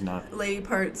your Guys nut. lady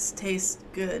parts taste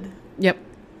good. Yep.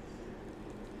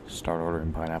 Start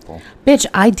ordering pineapple. Bitch,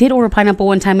 I did order pineapple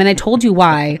one time, and I told you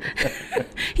why.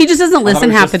 He just doesn't listen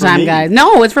it was half the just for time, me. guys.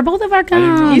 No, it's for both of our didn't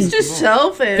know. cum. He's just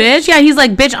selfish. Bitch, yeah, he's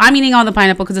like, bitch, I'm eating all the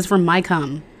pineapple because it's for my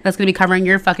cum. That's going to be covering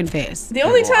your fucking face. The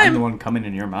only Well, I'm the time, one coming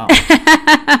in your mouth.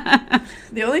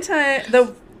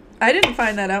 I didn't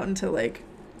find that out until like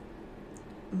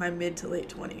my mid to late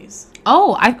 20s.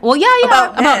 Oh, yeah.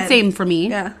 About About men. same for me.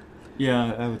 Yeah.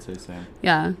 Yeah, I would say same.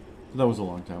 Yeah. That was a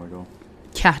long time ago.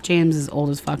 Yeah, James is old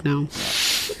as fuck now.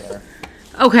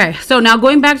 Okay, so now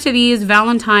going back to these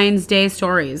Valentine's Day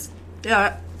stories.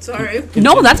 Yeah. Sorry.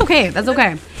 No, that's okay. That's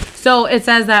okay. So it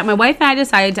says that my wife and I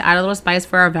decided to add a little spice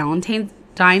for our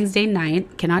Valentine's Day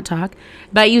night, cannot talk,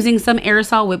 by using some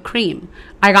aerosol whipped cream.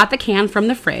 I got the can from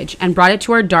the fridge and brought it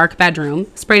to our dark bedroom,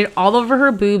 sprayed it all over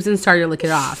her boobs, and started to lick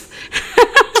it off.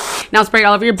 Now spray it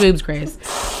all over your boobs, Grace.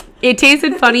 It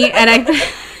tasted funny, and I'm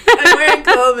wearing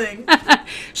clothing.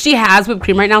 she has whipped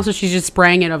cream right now, so she's just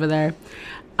spraying it over there.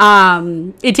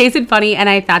 It tasted funny, and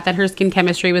I thought that her skin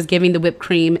chemistry was giving the whipped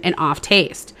cream an off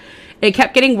taste. It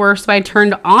kept getting worse, so I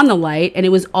turned on the light, and it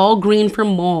was all green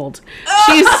from mold.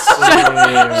 She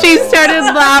started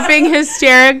laughing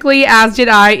hysterically, as did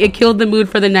I. It killed the mood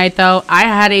for the night, though. I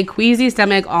had a queasy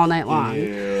stomach all night long.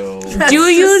 Ew. That's Do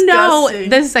you know, disgusting.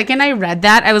 the second I read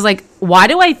that, I was like, why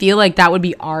do I feel like that would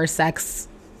be our sex?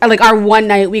 Like our one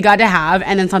night we got to have,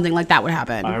 and then something like that would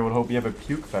happen. I would hope you have a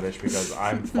puke fetish because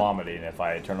I'm vomiting if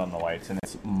I turn on the lights and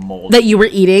it's mold. That you were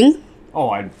eating? Oh,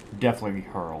 I'd definitely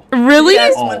hurl. Really?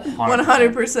 Yes, Oh,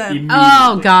 100%. Immediately.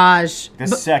 Oh, gosh. The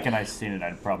second I seen it,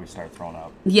 I'd probably start throwing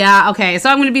up. Yeah, okay. So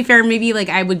I'm going to be fair. Maybe like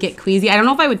I would get queasy. I don't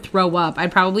know if I would throw up.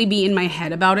 I'd probably be in my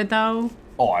head about it, though.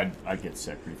 Oh, I'd get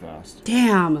sick pretty fast.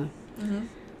 Damn.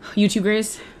 You too,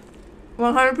 Grace?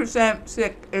 100%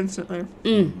 sick instantly.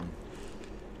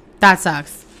 That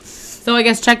sucks. So I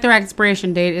guess check their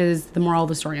expiration date is the moral of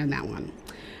the story on that one.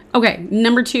 Okay,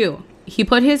 number 2. He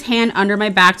put his hand under my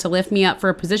back to lift me up for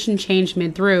a position change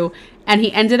mid-through, and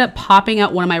he ended up popping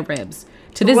out one of my ribs.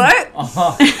 To this What?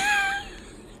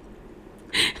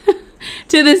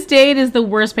 to this day, it is the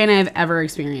worst pain I have ever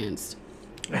experienced.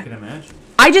 I can imagine.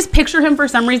 I just picture him for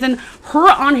some reason, her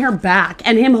on her back,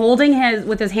 and him holding his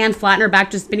with his hand flat in her back,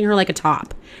 just spinning her like a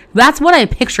top. That's what I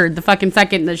pictured the fucking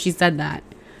second that she said that.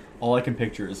 All I can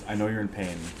picture is, I know you're in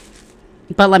pain,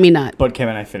 But let me nut. but can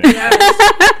I finish? Yeah,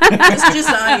 it's just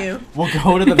on you. We'll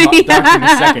go to the doctor in a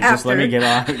second. Just let me get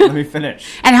on. Let me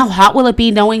finish. And how hot will it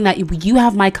be knowing that you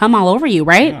have my cum all over you,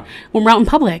 right? Yeah. When we're out in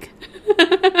public.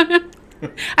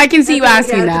 I can see you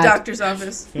asking at that. the doctor's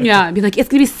office. Yeah, I'd be like, it's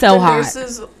gonna be so The hot.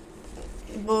 nurses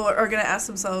are going to ask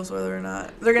themselves whether or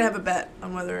not they're going to have a bet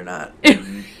on whether or not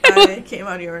I came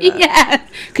on you or not. Yeah,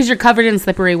 because you're covered in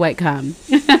slippery white cum.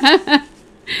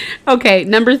 Okay,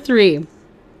 number 3.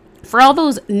 For all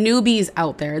those newbies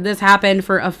out there, this happened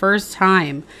for a first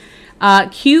time.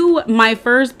 Cue my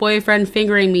first boyfriend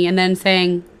fingering me and then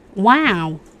saying,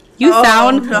 "Wow, you Oh,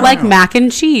 sound no. like mac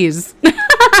and cheese."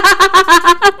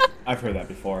 I've heard that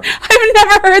before. I've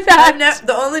never heard that.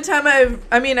 The only time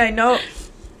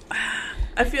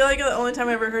I feel like the only time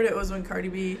I ever heard it was when Cardi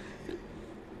B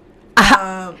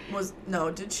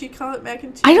did she call it mac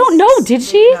and cheese? I don't know, did Maybe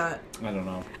she? not. I don't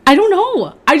know. I don't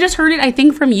know. I just heard it, I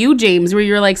think, from you, James, where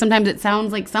you're like, sometimes it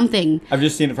sounds like something. I've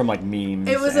just seen it from like memes.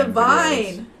 It was a and Vine.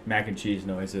 videos. Mac and cheese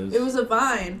noises. It was a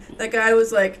Vine. That guy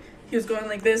was like, he was going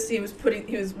like this. He was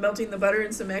melting the butter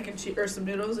in some mac and cheese or some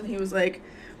noodles, and he was like,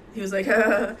 and then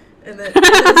and then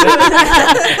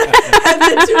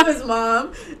to his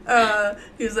mom,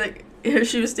 he was like,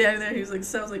 she was standing there. He was like,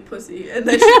 sounds like pussy, and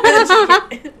then she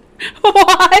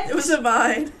What? it was a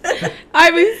Vine. I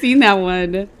haven't seen that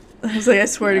one. I was like, I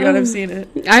swear to God, I've seen it.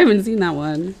 I haven't seen that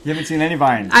one. You haven't seen any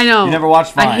Vines. I know. You never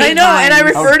watched I Vines. hate I know, and I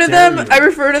Vines. refer to dare them. you. I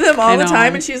refer to them all I the know.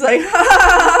 time, and she's like, ha ha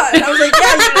ha, and I was like,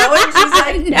 yeah, you know it. And she's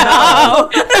like, No.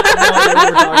 I don't know what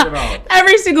we're talking about.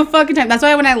 Every single fucking time. That's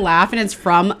why when I laugh and it's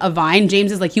from a Vine,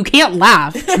 James is like, you can't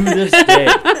laugh. To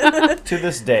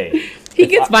this day, He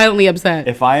gets violently upset.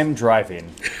 if I am driving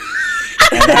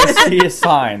and I see a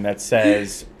sign that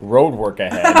says road work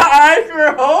ahead. I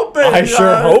sure hope it I does.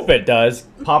 sure hope it does.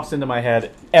 Pops into my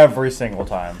head every single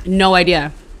time. No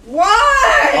idea.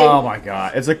 Why? Oh my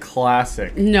god, it's a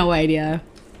classic. No idea.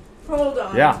 Hold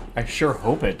on. Yeah, I sure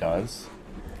hope it does.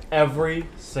 Every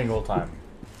single time.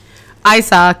 I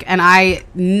suck, and I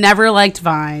never liked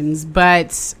Vines,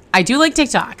 but I do like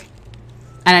TikTok.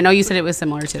 And I know you said it was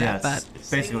similar to that, but it's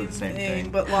basically the same thing.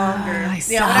 but longer. I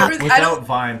yeah, suck. I Without don't.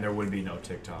 Vine, there would be no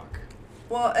TikTok.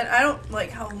 Well, and I don't like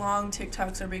how long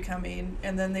TikToks are becoming,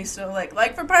 and then they still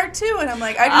like for part 2, and I'm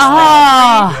like, I just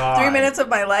Ah. spent three minutes of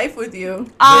my life with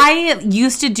you. I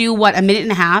used to do, a minute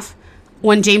and a half?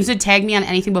 When James would tag me on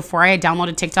anything before I had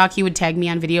downloaded TikTok, he would tag me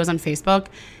on videos on Facebook.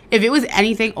 If it was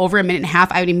anything over a minute and a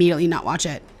half, I would immediately not watch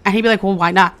it. And he'd be like, well,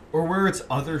 why not? Or where it's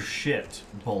other shit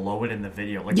below it in the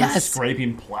video. Like they're Yes.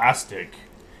 scraping plastic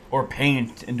or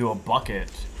paint into a bucket,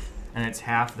 and it's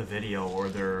half the video, or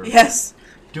they're Yes.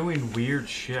 doing weird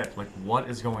shit. Like, what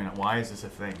is going on? Why is this a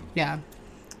thing? Yeah.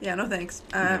 Yeah. No thanks.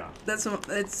 Yeah.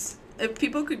 It's if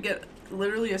people could get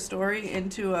literally a story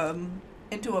into a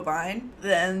Vine,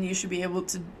 then you should be able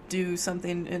to do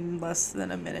something in less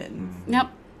than a minute. Yep.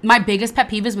 My biggest pet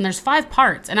peeve is when there's 5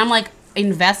 parts, and I'm like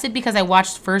invested because I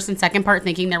watched first and second part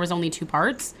thinking there was only 2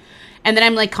 parts. And then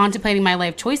I'm like contemplating my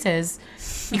life choices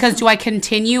because do I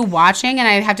continue watching and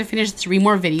I have to finish 3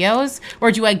 more videos,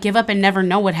 or do I give up and never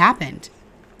know what happened?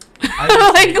 I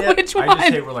just Like, hate- which I just one?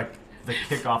 hate where, like, the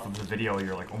kickoff of the video,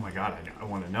 you're like, oh my god, I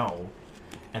want to know.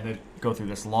 And then go through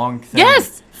this long thing.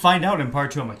 Yes! Find out in part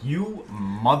 2, I'm like, you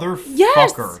motherfucker.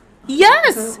 Yes.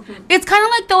 Yes. It's kind of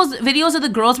like those videos of the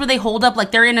girls where they hold up,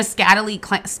 like they're in a scantily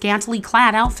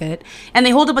clad outfit, and they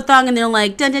hold up a thong and they're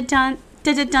like, dun dun dun,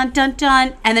 dun dun dun dun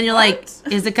dun. And then you're like,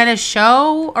 is it going to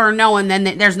show or no? And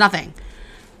then there's nothing.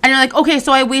 And you're like, okay,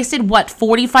 so I wasted,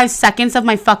 45 seconds of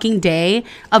my fucking day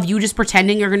of you just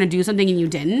pretending you're going to do something and you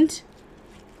didn't?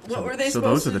 What were they So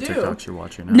supposed those are to the do? TikToks you're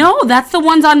watching now. No, that's the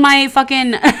ones on my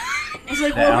fucking... I was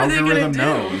like, The what were they gonna algorithm do?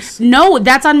 knows. No,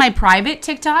 that's on my private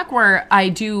TikTok where I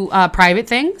do private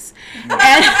things.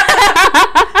 And,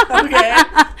 Okay.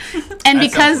 and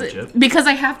That sounds legit. because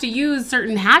I have to use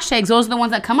certain hashtags, those are the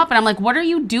ones that come up, and I'm like, what are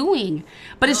you doing?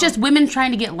 But it's just women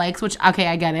trying to get likes, which, okay,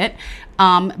 I get it.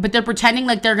 But they're pretending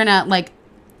like they're gonna, like,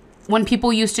 when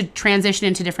people used to transition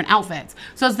into different outfits.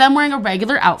 So it's them wearing a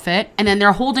regular outfit, and then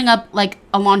they're holding up, like,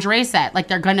 a lingerie set, like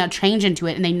they're gonna change into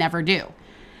it, and they never do.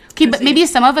 Okay, but maybe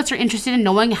some of us are interested in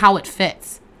knowing how it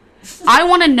fits. I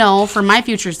want to know for my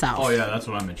future self. Oh, yeah, that's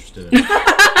what I'm interested in.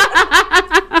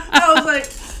 I was like,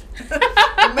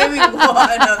 maybe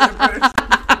one other person.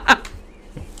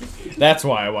 That's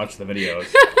why I watch the videos.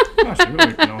 Gosh, I really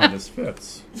like to know how this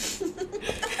fits.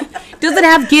 Does it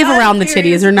have give around the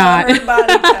titties or not? Her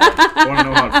body type. I want to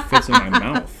know how it fits in my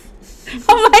mouth.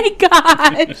 Oh my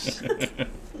gosh.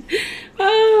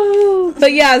 Oh,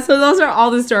 but yeah, so those are all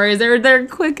the stories. They're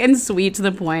quick and sweet to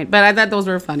the point, but I thought those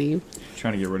were funny.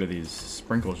 Trying to get rid of these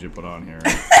sprinkles you put on here.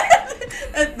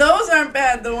 And those aren't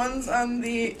bad. The ones on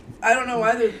the, I don't know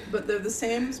why but they're the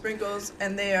same sprinkles,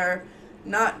 and they are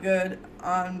not good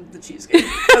on the cheesecake.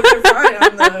 But they're fine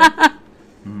on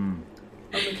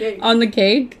the cake. On the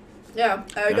cake? Yeah,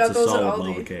 I That's got a those at solid Aldi.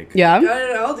 lava cake. Yeah. Got it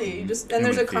at Aldi. And Can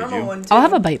there's we a feed caramel you? one too. I'll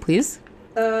have a bite, please.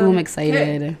 Um, Ooh, I'm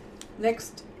excited. okay.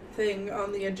 Next thing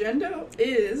on the agenda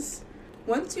is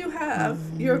once you have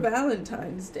your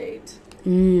Valentine's date,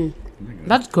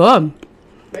 That's good.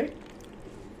 right?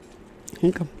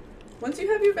 Okay. Once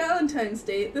you have your Valentine's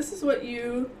date, this is what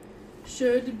you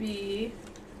should be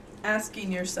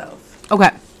asking yourself.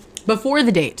 Okay. Before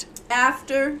the date.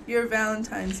 After your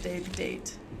Valentine's Day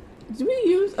date. Did we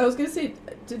use, I was going to say,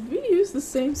 did we use the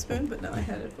same spoon? But no, I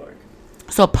had a fork.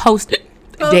 So post date.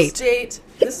 Post-date.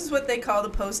 This is what they call the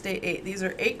post-date 8. These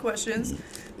are 8 questions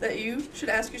that you should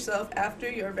ask yourself after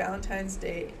your Valentine's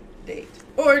Day date.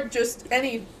 Or just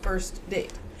any first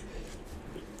date.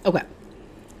 Okay.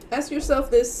 Ask yourself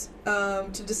this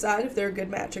to decide if they're a good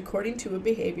match according to a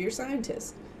behavior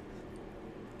scientist.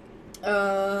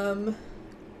 So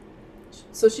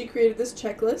she created this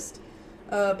checklist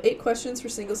of 8 questions for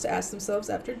singles to ask themselves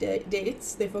after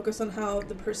dates. They focus on how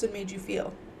the person made you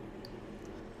feel.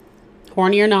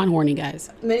 Horny or non-horny, guys?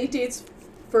 Many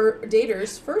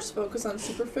daters first focus on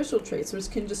superficial traits,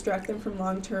 which can distract them from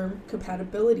long-term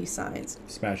compatibility signs.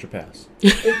 Smash or pass.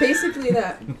 It's basically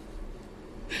that.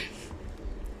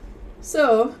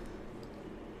 So,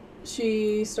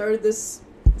 she started this,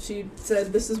 she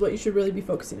said this is what you should really be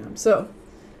focusing on. So,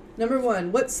 number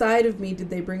 1, what side of me did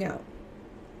they bring out?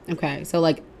 Okay, so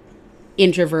like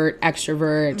introvert,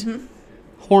 extrovert,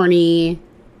 horny,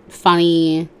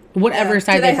 funny, whatever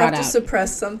side did they I have brought to out.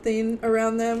 suppress something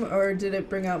around them, or did it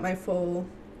bring out my full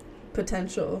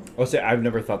potential? I'll say I've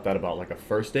never thought that about like a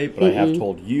first date, but I have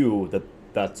told you that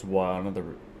that's one of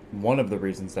the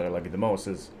reasons that I love you the most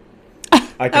is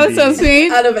I That was so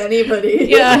sweet. Out of anybody.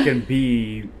 Yeah. I can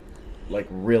be like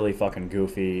really fucking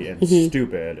goofy and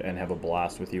stupid and have a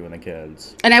blast with you and the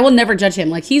kids. And I will never judge him.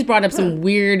 Like, he's brought up some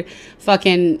weird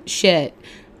fucking shit.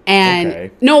 And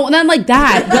Okay. no, not like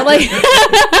that, but like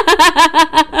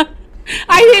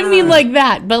I didn't mean like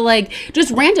that, but like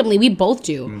just randomly, we both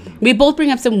do. We both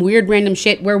bring up some weird random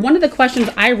shit where one of the questions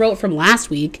I wrote from last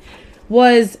week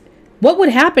was, what would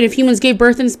happen if humans gave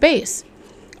birth in space?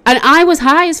 And I was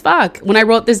high as fuck when I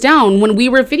wrote this down when we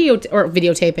were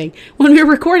videotaping, when we were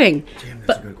recording. Damn,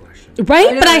 that's a good question.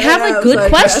 Right? But I have like good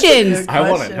questions. I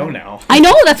want to know now. I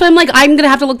know. That's why I'm like, I'm going to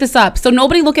have to look this up. So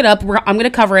nobody look it up. I'm going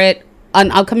to cover it on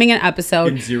upcoming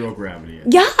episode. In zero gravity.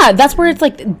 Yeah, that's where it's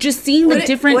like just seeing the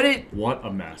different. What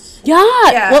a mess.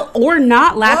 Yeah. Well, or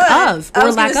not lack of. Or I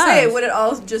was lack gonna say, of. would it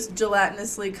all just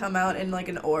gelatinously come out in like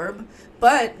an orb?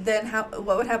 But then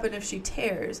what would happen if she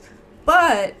tears?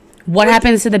 But What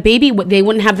happens to the baby? They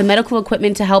wouldn't have the medical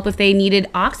equipment to help if they needed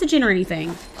oxygen or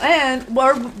anything.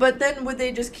 but then would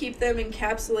they just keep them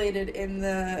encapsulated in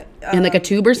the In like a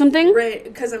tube or something? Right,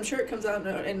 because I'm sure it comes out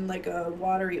in like a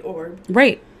watery orb.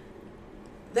 Right.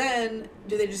 Then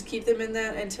do they just keep them in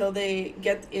that until they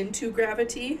get into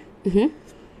gravity?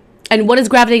 And what is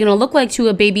gravity going to look like to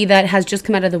a baby that has just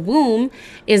come out of the womb,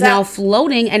 is now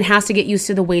floating and has to get used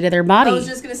to the weight of their body? I was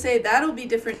just gonna say that'll be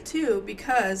different too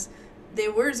because they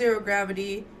were zero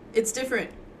gravity. It's different.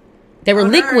 They were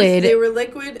On liquid. Earth, they were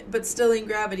liquid, but still in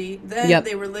gravity. Then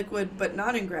they were liquid, but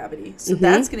not in gravity. So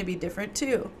that's going to be different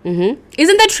too.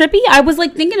 Isn't that trippy? I was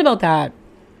like thinking about that.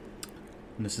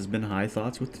 This has been High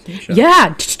Thoughts with Tanisha.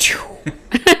 Yeah.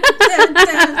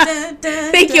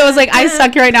 Thank you. I was like, I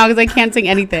suck right now because I can't sing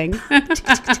anything.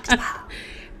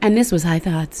 And this was High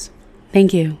Thoughts.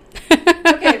 Thank you.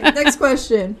 Okay, next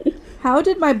question. How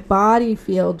did my body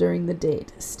feel during the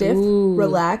date? Stiff,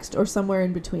 relaxed, or somewhere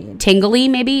in between? Tingly,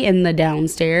 maybe, in the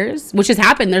downstairs, which has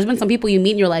happened. There's been some people you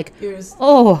meet and you're like, You're just,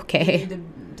 oh, you okay. need to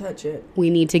touch it. We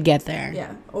need to get there.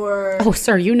 Yeah. Or Oh,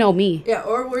 sir, you know me. yeah,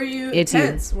 or were you It's you.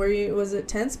 tense? Was it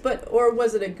tense? Or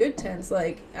was it a good tense?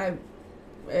 Like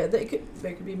there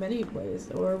could be many ways.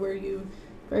 Or were you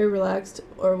very relaxed,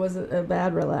 or was it a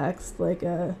bad relaxed?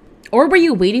 Or were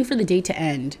you waiting for the date to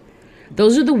end?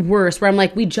 Those are the worst, where I'm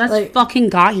like, we just fucking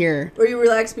got here. Were you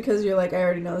relaxed because you're like, I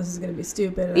already know this is going to be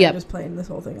stupid, and I'm just playing this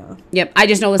whole thing off? Yep, I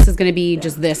just know this is going to be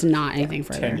just this and not anything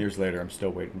further. 10 years later, I'm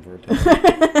still waiting for it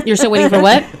to end. You're still waiting for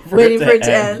what? Waiting for it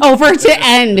to end. Oh, for it to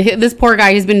end. This poor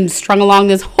guy has been strung along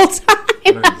this whole time.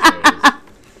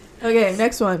 Okay,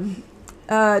 next one.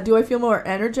 Do I feel more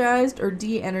energized or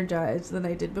de-energized than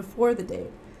I did before the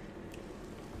date?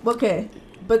 Okay,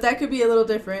 but that could be a little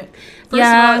different. First of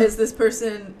all,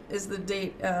 is the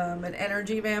date an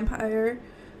energy vampire?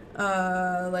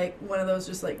 Like one of those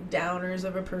just like downers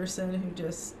of a person who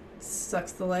just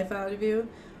sucks the life out of you?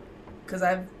 Because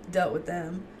I've dealt with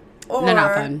them. Or They're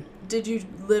not fun. Did you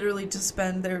literally just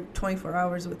spend their 24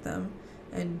 hours with them,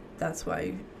 and that's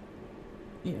why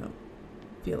you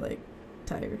feel like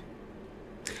tired?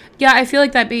 Yeah, I feel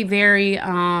like that'd be very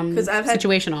situational.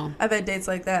 situational. I've had dates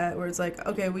like that where it's like,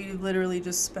 okay, we literally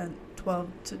just spent 12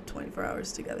 to 24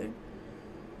 hours together.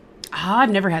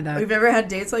 I've never had that. We've never had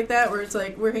dates like that where it's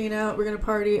like, we're hanging out, we're going to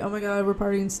party. Oh my God, we're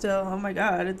partying still. Oh my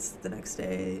God, it's the next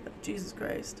day. Jesus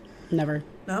Christ. Never.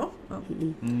 No? Oh.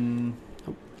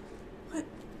 What?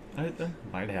 I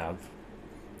might have.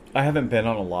 I haven't been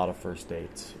on a lot of first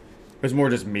dates. It was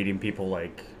more just meeting people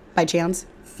like By chance?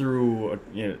 through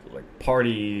like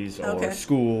parties or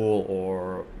school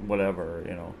or whatever,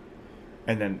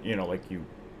 and then like you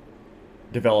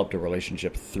developed a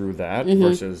relationship through that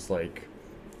versus like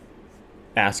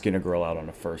asking a girl out on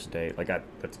a first date. Like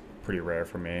that's pretty rare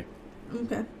for me.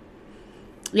 Okay.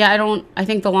 Yeah, I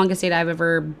think the longest date I've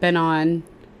ever been on,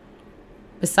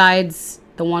 besides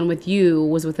the one with you,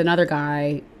 was with another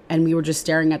guy, and we were just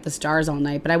staring at the stars all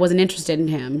night, but I wasn't interested in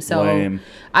him. So Lame.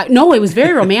 No, it was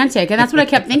very romantic, and that's what I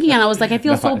kept thinking, and I was like, I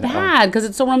feel so bad because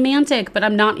it's so romantic, but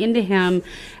I'm not into him.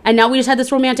 And now we just had this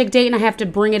romantic date, and I have to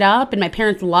bring it up, and my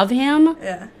parents love him.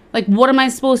 Yeah. Like, what am I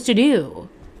supposed to do?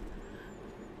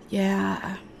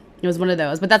 Yeah. It was one of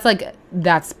those, but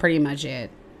that's pretty much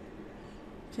it.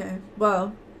 Okay.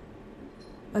 Well,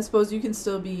 I suppose you can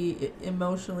still be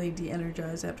emotionally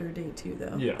de-energized after a date too,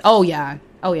 though. Yeah. Oh yeah.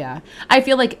 I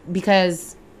feel like,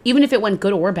 because even if it went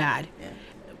good or bad,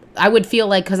 I would feel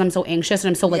like, because I'm so anxious and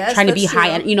I'm so like trying to be high,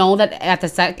 and that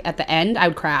at the end I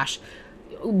would crash,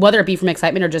 whether it be from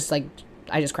excitement or just like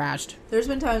just crashed. There's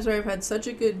been times where I've had such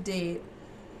a good date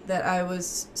that I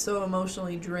was so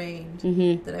emotionally drained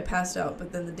that I passed out.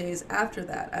 But then the days after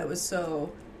that, I was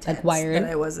so tense like wired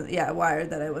that I wasn't. Yeah,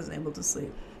 wired that I wasn't able to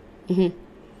sleep. Mm-hmm.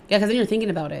 Yeah, because then you're thinking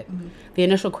about it. Mm-hmm. The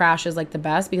initial crash is like the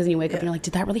best because then you wake up and you're like,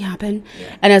 did that really happen?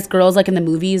 Yeah. And as girls, like in the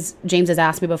movies, James has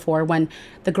asked me before, when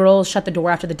the girls shut the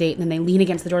door after the date and then they lean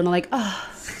against the door and they're like, oh,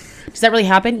 does that really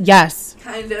happen? Yes.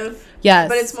 Kind of. Yes.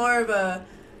 But it's more of a,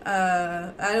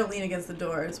 I don't lean against the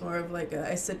door. It's more of like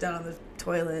I sit down on the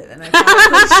toilet and I feel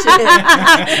like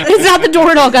shit. It's not the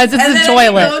door at all, guys. It's the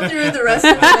toilet. And then I go through the rest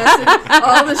of the message,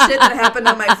 all the shit that happened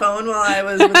on my phone while I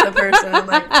was with the person. I'm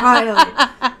like, finally.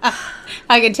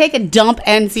 I can take a dump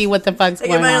and see what the fuck's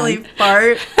going on. I finally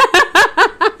fart.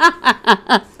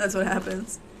 That's what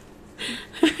happens.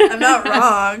 I'm not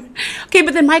wrong. Okay,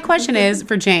 but then my question is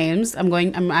for James. I'm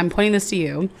pointing this to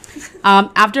you.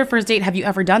 After a first date, have you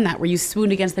ever done that where you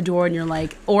swooned against the door and you're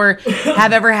like, or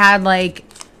have ever had like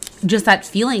just that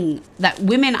feeling that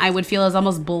women I would feel is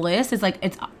almost bliss? It's like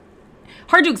it's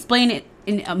hard to explain it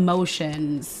in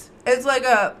emotions. It's like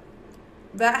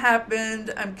that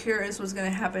happened. I'm curious what's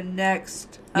gonna happen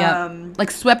next. Yeah,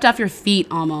 like swept off your feet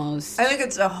almost. I think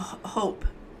it's a hope.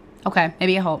 Okay,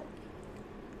 maybe a hope.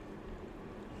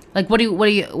 Like, what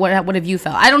have you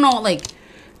felt? I don't know, like,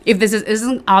 if this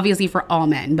isn't obviously for all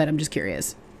men, but I'm just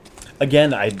curious.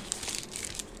 Again, I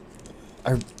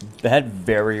had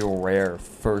very rare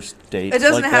first dates. It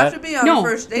doesn't like have that. to be on a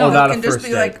first date. Oh, not it can a first just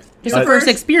be date. like just a first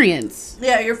experience.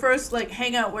 Yeah, your first like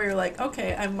hangout where you're like,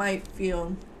 okay, I might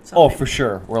feel something. Oh, for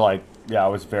sure. We're like, yeah, I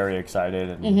was very excited,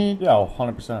 and yeah,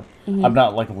 100%. Mm-hmm. I'm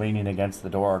not like leaning against the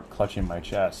door, clutching my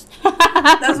chest.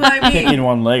 That's what I mean. Kicking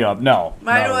one leg up. No,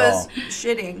 mine was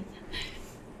shitting.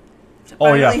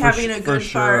 Oh yeah, having a good for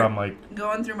sure. fart, I'm like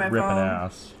going through my ripping phone,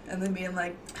 ass, and then being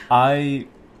like,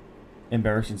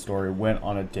 embarrassing story. Went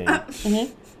on a date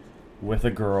with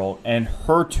a girl and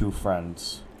her two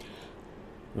friends.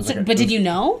 Did you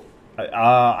know?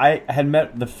 I had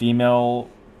met the female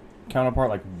counterpart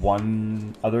like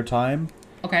one other time.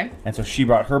 Okay. And so she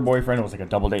brought her boyfriend. It was like a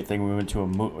double date thing. We went to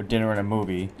a dinner and a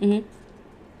movie. Mm-hmm. It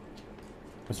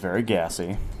was very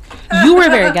gassy. You were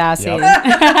very gassy. Yep.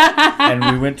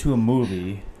 And we went to a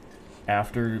movie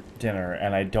after dinner,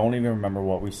 and I don't even remember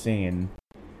what we seen.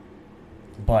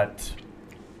 But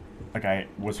like I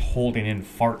was holding in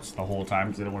farts the whole time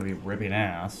because I didn't want to be ripping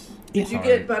ass. Did you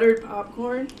get buttered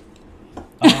popcorn?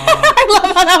 I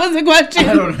love how that was a question.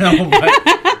 I don't know, but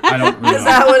I don't really Because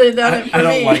that would have done it for me. I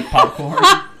don't like popcorn.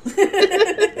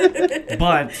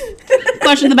 But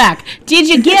question in the back. Did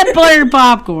you get buttered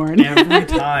popcorn? Every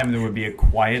time there would be a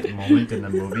quiet moment in the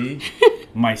movie,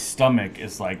 my stomach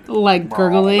is like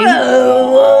gurgling.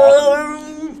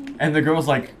 And the girl's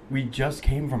like, "We just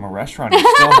came from a restaurant.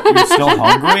 You're still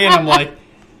hungry?" And I'm like,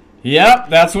 "Yep,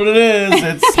 that's what it is.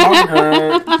 It's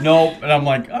hunger." Nope. And I'm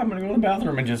like, "I'm gonna go to the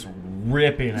bathroom," and just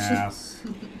ripping ass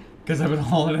because I've been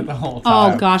holding it the whole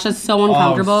time. Oh gosh, that's so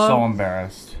uncomfortable. I was so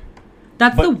embarrassed.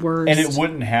 That's the worst. And it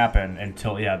wouldn't happen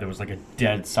until there was like a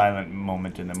dead silent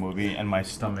moment in the movie, and my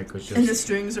stomach was just and the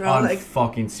strings are all on like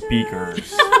fucking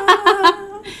speakers.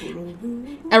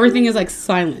 Everything is like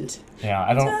silent. Yeah,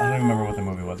 I don't even remember what the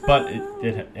movie was, but it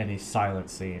did have any silent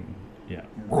scene. Yeah.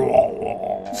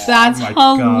 That's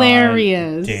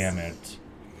hilarious. God damn it.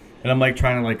 And I'm like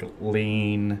trying to like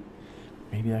lean.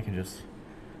 Maybe I can just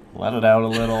let it out a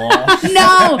little.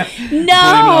 No. The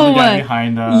guy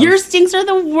behind us. Your stinks are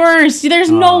the worst. There's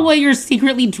no way you're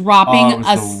secretly dropping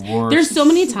us. There's so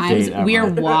many times we are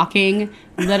walking,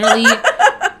 literally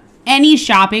any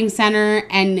shopping center,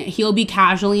 and he'll be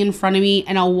casually in front of me,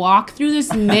 and I'll walk through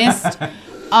this mist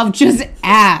of just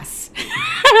ass.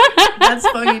 That's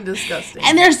fucking disgusting.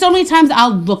 And there's so many times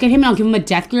I'll look at him and I'll give him a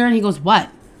death glare, and he goes, "What?"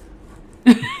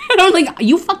 And I'm like,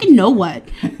 "You fucking know what?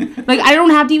 Like, I don't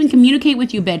have to even communicate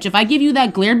with you, bitch. If I give you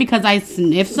that glare because I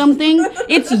sniff something,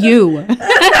 it's you."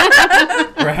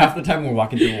 Or half the time we're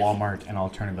walking through Walmart, and I'll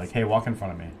turn and be like, "Hey, walk in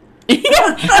front of me."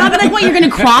 I'll be like, "What? You're gonna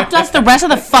crop dust the rest of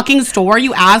the fucking store,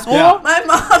 you asshole?" Yeah. My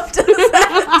mom does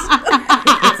that.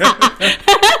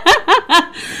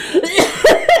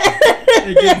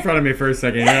 Hey, get in front of me for a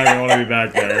second. You're not gonna want to be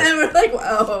back there. And we're like,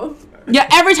 wow. Yeah,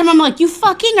 every time I'm like, "You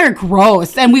fucking are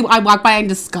gross," and I walk by in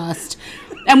disgust.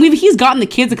 And he's gotten the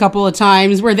kids a couple of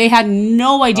times where they had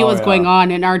no idea what's going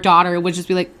on, and our daughter would just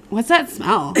be like, "What's that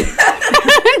smell?"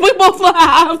 And we both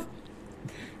laugh.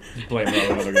 Just blame it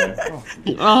on another guy.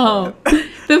 Oh.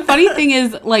 The funny thing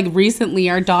is, like, recently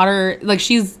our daughter, like,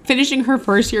 she's finishing her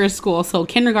first year of school, so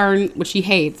kindergarten, which she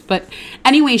hates. But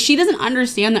anyway, she doesn't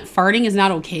understand that farting is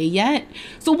not okay yet.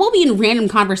 So we'll be in random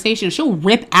conversation. She'll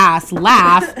rip ass,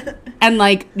 laugh, and,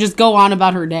 like, just go on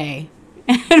about her day.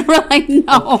 And we're like,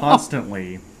 no.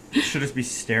 Constantly. She'll just be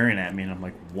staring at me, and I'm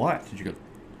like, what? Did you go,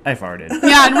 I farted.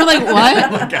 Yeah, and we're like,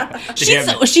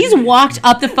 what? She's walked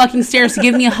up the fucking stairs to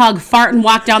give me a hug, fart, and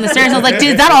walk down the stairs. I was like,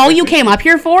 is that all you came up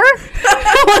here for?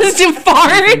 Was to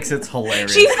fart? She thinks it's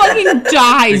hilarious. She fucking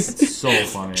dies. It's so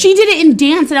funny. She did it in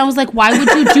dance, and I was like, why would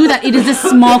you do that? It is a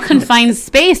small, confined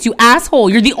space, you asshole.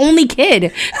 You're the only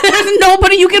kid. There's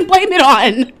nobody you can blame it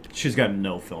on. She's got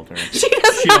no filter. She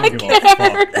does not don't give a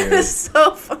fuck, dude. It's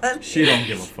so fun. She don't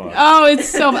give a fuck. Oh, it's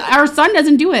so... Our son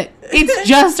doesn't do it. It's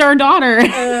just our daughter.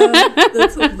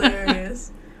 That's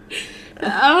hilarious.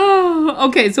 Oh,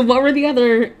 okay. So what were the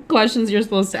other questions you're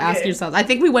supposed to ask yourself? I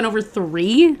think we went over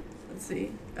 3. Let's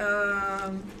see.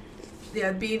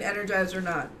 Yeah, being energized or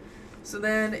not. So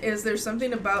then, is there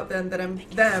something about them that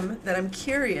I'm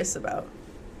curious about?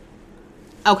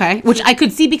 Okay, which I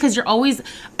could see because you're always...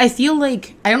 I feel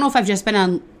like... I don't know if I've just been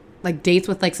on like dates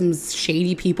with like some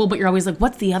shady people, but you're always like,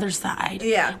 what's the other side?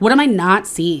 Yeah. What am I not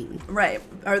seeing? Right.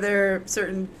 Are there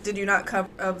certain... Did you not cover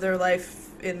of their life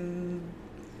in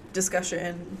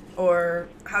discussion? Or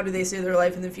how do they see their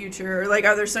life in the future? Or like,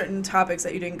 are there certain topics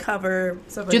that you didn't cover?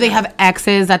 Stuff like Do they have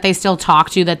exes that they still talk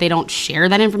to that they don't share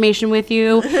that information with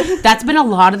you? That's been a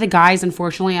lot of the guys,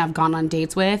 unfortunately, I've gone on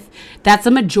dates with. That's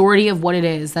the majority of what it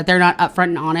is, that they're not upfront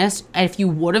and honest. And if you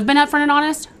would have been upfront and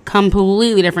honest,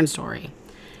 completely different story.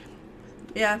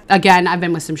 Yeah. Again, I've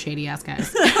been with some shady ass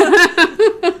guys.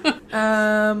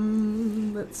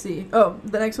 Let's see. Oh,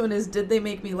 the next one is, did they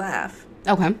make me laugh?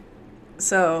 Okay.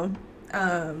 So,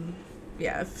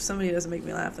 yeah, if somebody doesn't make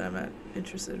me laugh, then I'm not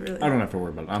interested, really. I don't have to worry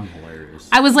about it. I'm hilarious.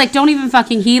 I was like, don't even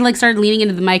fucking... He like started leaning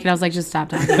into the mic and I was like, just stop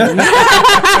talking. I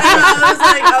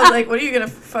was like, what are you gonna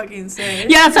fucking say?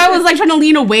 Yeah, so I was like trying to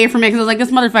lean away from it because I was like,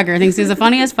 this motherfucker thinks he's the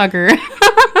funniest fucker.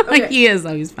 Like, Okay. he is,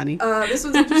 though. He's funny. This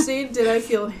one's interesting. Did I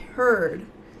feel heard?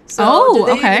 So, Oh, did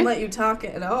they okay. even let you talk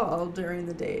at all during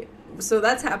the date? So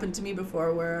that's happened to me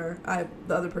before, where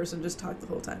the other person just talked the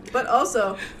whole time. But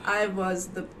also, I was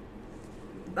the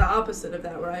opposite of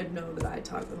that, where I know that I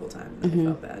talked the whole time and I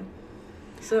felt bad.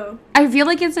 So I feel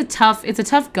like it's a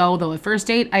tough go, though. At first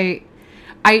date, I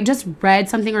just read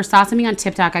something or saw something on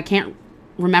TikTok. I can't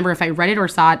remember if I read it or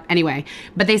saw it. Anyway,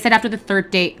 but they said after the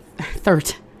third date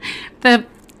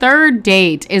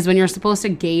is when you're supposed to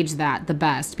gauge that the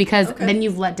best, because then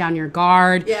you've let down your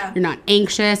guard. Yeah. You're not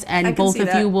anxious, and both of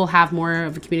that. you will have more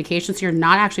of a communication. So you're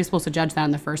not actually supposed to judge that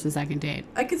on the first and second date.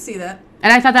 I could see that.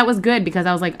 And I thought that was good because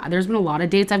I was like, there's been a lot of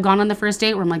dates I've gone on the first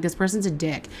date where I'm like, this person's a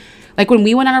dick. Like when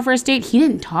we went on our first date, he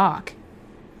didn't talk.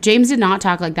 James did not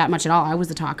talk like that much at all. I was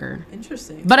the talker.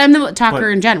 Interesting. But I'm the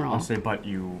talker in general. I'll say, but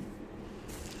you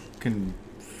can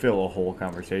fill a whole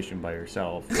conversation by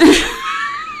yourself.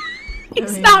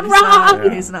 He's not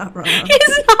wrong. He's not wrong.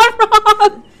 He's not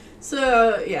wrong.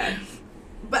 So, yeah.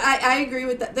 But I agree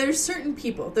with that. There's certain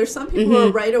people. There's some people who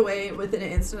are right away within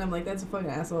an instant, I'm like, that's a fucking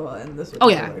asshole, and this would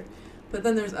never work. But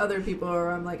then there's other people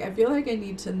where I'm like, I feel like I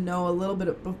need to know a little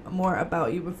bit more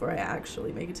about you before I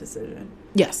actually make a decision.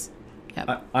 Yes.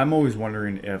 Yep. I'm always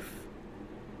wondering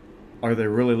are they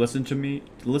really listening to me,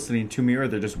 or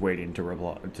they're just waiting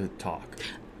to talk?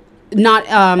 Not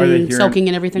soaking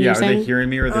in everything you're saying? Are they hearing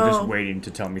me, or they're just waiting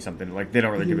to tell me something? Like, they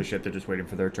don't really give a shit. They're just waiting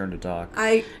for their turn to talk.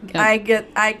 I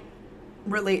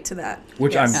relate to that.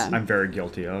 Which I'm very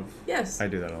guilty of. Yes. I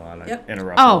do that a lot. I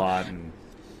interrupt a lot. And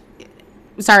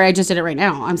sorry, I just did it right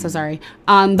now. I'm so sorry.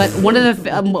 But one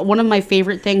of my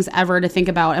favorite things ever to think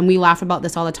about, and we laugh about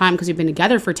this all the time because we've been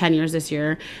together for 10 years this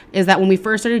year, is that when we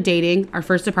first started dating, our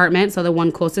first apartment, so the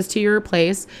one closest to your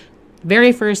place,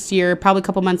 very first year, probably a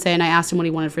couple months in, I asked him what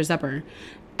he wanted for supper.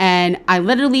 And I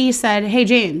literally said, hey,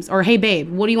 James, or hey, babe,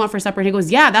 what do you want for supper? And he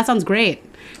goes, yeah, that sounds great.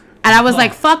 And I was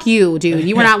like, fuck you, dude.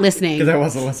 You were not listening. Because I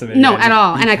wasn't listening. No, at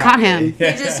all. And I caught him. You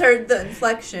just heard the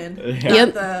inflection.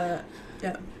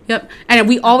 Yep. And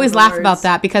we always laugh about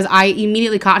that because I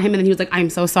immediately caught him and then he was like,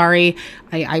 I'm so sorry.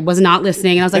 I was not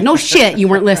listening. And I was like, no shit, you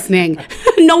weren't listening.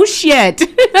 No shit.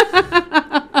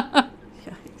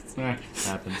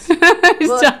 Happens.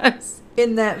 Well, It does.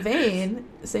 In that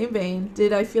same vein,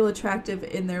 did I feel attractive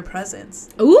in their presence?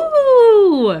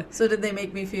 Ooh. So did they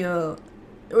make me feel,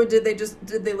 or did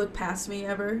they look past me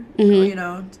ever? Mm-hmm. You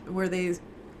know, were they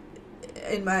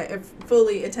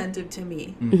fully attentive to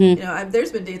me? Mm-hmm. You know,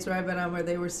 there's been dates where I've been on where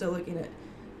they were still looking at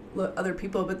other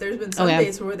people, but there's been some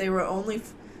dates where they were only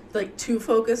too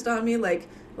focused on me, like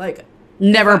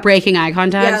never breaking eye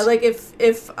contact. Yeah, like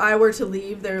if I were to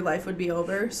leave, their life would be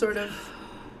over, sort of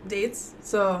dates.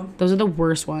 So those are the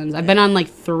worst ones. I've been on like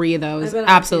 3 of those.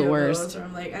 Absolute worst. Those where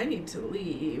I'm like, I need to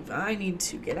leave. I need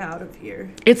to get out of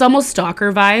here. It's almost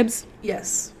stalker vibes.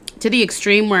 Yes. To the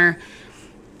extreme where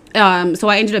So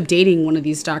I ended up dating one of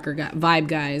these stalker vibe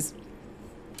guys.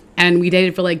 And we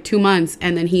dated for like 2 months.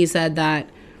 And then he said that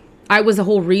I was the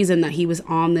whole reason that he was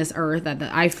on this earth. That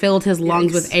I filled his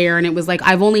lungs with air. And it was like,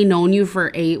 I've only known you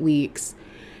for 8 weeks.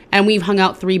 And we've hung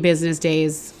out 3 business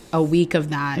days a week of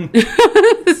that.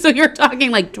 So you're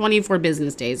talking like 24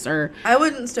 business days. Or I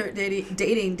wouldn't start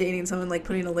dating someone, like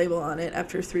putting a label on it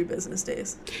after 3 business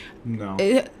days. No.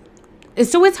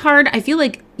 So it's hard. I feel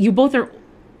like you both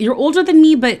you're older than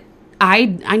me, but I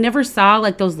never saw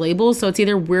like those labels. So it's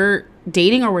either we're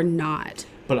dating or we're not.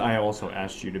 But I also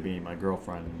asked you to be my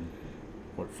girlfriend.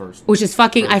 Which is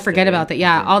fucking, I forget about that.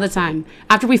 Yeah, all the time.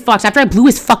 After we fucked, after I blew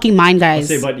his fucking mind,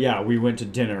 guys. But yeah, we went to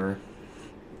dinner,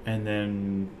 and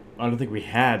then I don't think we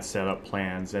had set up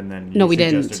plans, and then we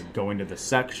didn't. Going to the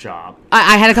sex shop.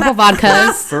 I had a couple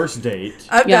vodkas. First date.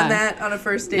 I've done that on a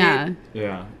first date.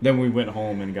 Yeah. Then we went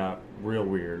home and got real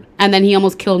weird. And then he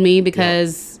almost killed me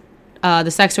because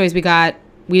the sex toys we got,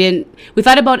 we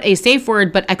thought about a safe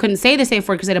word, but I couldn't say the safe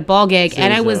word because I had a ball gag,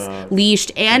 and I was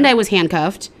leashed, and I was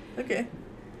handcuffed. Okay.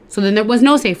 So then there was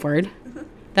no safe word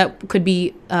that could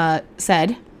be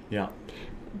said. Yeah.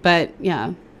 But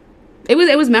yeah, it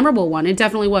was a memorable one. It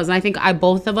definitely was. And I think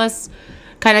both of us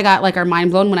kind of got like our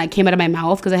mind blown when I came out of my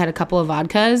mouth because I had a couple of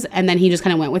vodkas, and then he just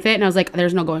kind of went with it. And I was like,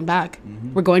 there's no going back.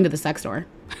 Mm-hmm. We're going to the sex store.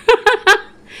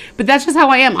 But that's just how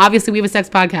I am. Obviously, we have a sex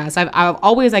podcast. I've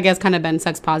always, I guess, kind of been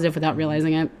sex positive without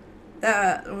realizing it.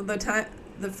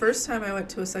 The first time I went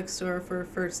to a sex store for a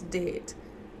first date,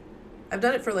 I've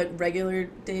done it for like regular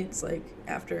dates, like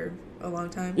after a long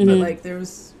time. Mm-hmm. But like there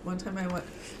was one time I went,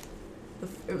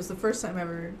 it was the first time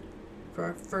ever for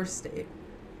our first date.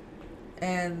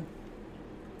 And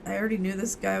I already knew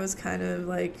this guy was kind of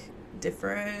like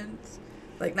different,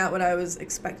 like not what I was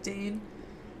expecting.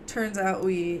 Turns out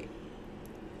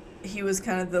he was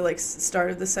kind of the like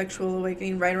start of the sexual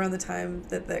awakening right around the time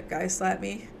that guy slapped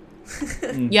me.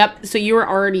 Yep. So you were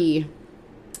already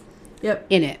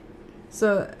in it.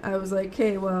 So I was like,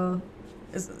 hey, well,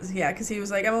 because he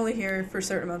was like, I'm only here for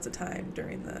certain amounts of time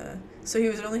so he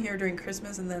was only here during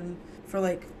Christmas and then for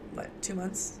like, 2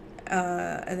 months?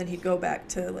 And then he'd go back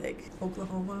to like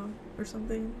Oklahoma or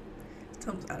something.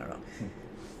 I don't know.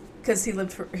 Because he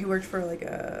worked for like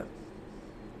a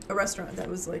restaurant that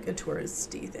was like a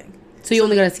touristy thing. So you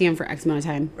only got to see him for X amount of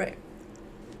time. Right.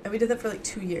 And we did that for like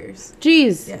 2 years.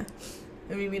 Jeez. Yeah.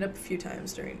 And we meet up a few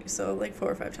times so like 4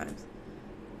 or 5 times.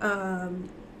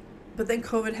 But then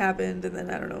COVID happened, and then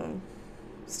I don't know,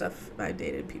 I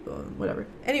dated people and whatever.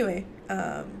 Anyway, we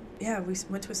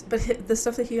went to but the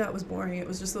stuff that he got was boring. It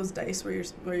was just those dice where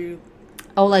you.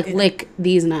 Oh, like lick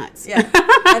these nuts. Yeah,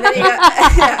 and then he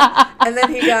got. And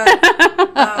then he got.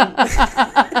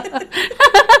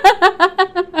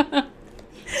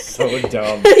 So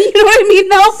dumb. You know what I mean,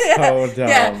 though? So dumb.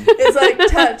 Yeah, it's like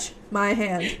touch my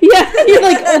hand. Yeah, you're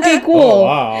like, okay, cool. Oh,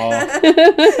 wow.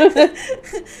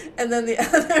 And then the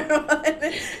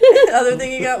other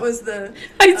thing he got was the.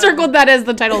 I circled that as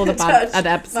the title of the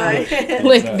episode.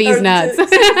 Lick these nuts.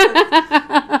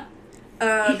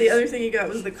 The other thing he got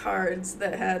was the cards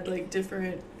that had like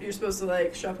different. You're supposed to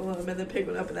like shuffle them and then pick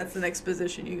one up, and that's the next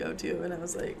position you go to. And I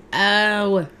was like,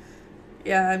 oh.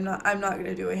 Yeah, I'm not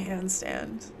gonna do a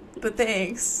handstand, but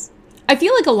thanks. I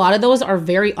feel like a lot of those are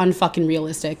very unfucking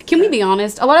realistic. Can we be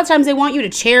honest? A lot of times they want you to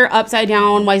chair upside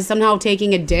down while somehow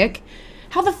taking a dick.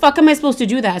 How the fuck am I supposed to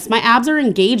do that? My abs are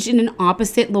engaged in an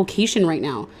opposite location right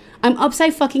now. I'm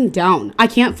upside fucking down. I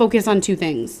can't focus on 2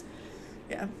 things.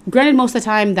 Yeah. Granted, most of the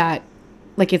time that,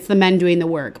 like, it's the men doing the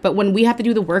work. But when we have to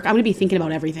do the work, I'm going to be thinking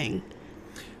about everything.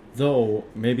 Though,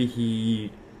 maybe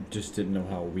he just didn't know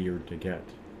how weird to get.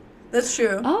 That's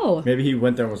true. Oh. Maybe he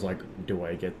went there and was like, do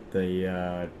I get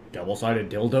the double-sided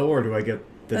dildo or do I get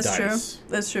the dice?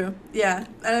 That's true. Yeah.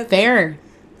 Fair.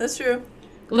 That's true.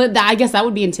 I guess that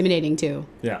would be intimidating, too.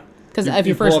 Yeah. Because if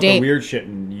your first date... the weird shit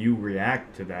and you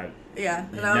react to that. Yeah.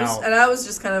 And I was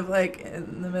just kind of like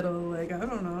in the middle, like, I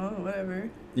don't know, whatever.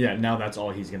 Yeah, now that's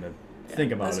all he's going to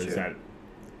think about is that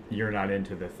you're not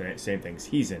into the same things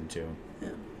he's into.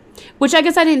 Yeah. Which I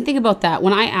guess I didn't think about that.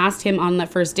 When I asked him on that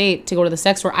first date to go to the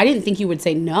sex store, I didn't think he would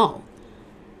say no.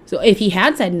 So if he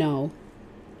had said no,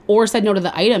 or said no to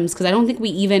the items, because I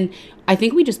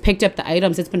think we just picked up the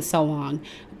items. It's been so long.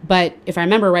 But if I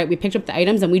remember right, we picked up the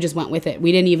items and we just went with it.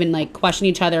 We didn't even like question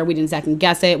each other. We didn't second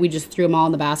guess it. We just threw them all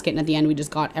in the basket. And at the end, we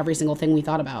just got every single thing we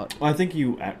thought about. Well, I think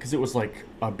because it was like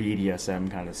a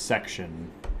BDSM kind of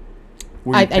section.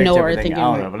 I know what we're thinking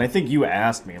of. And I think you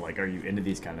asked me, like, are you into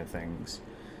these kind of things?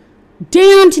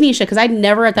 Damn, Tanisha, because I'd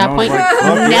never at that point,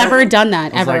 never done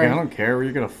that, ever. I don't care.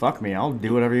 You're going to fuck me. I'll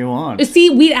do whatever you want.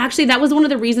 See, that was one of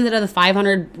the reasons that of the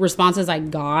 500 responses I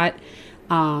got,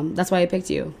 That's why I picked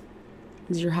you.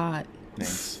 Because you're hot.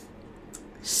 Thanks.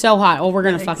 So hot. Oh, we're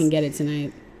going to Thanks. fucking get it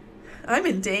tonight. I'm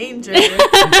in danger.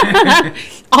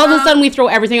 All of a sudden, we throw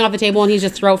everything off the table, and he's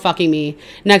just throat fucking me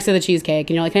next to the cheesecake.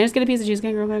 And you're like, can I just get a piece of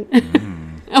cheesecake real quick?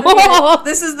 Okay,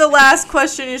 this is the last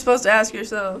question you're supposed to ask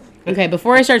yourself. Okay,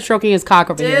 before I start stroking his cock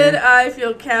over Did here. I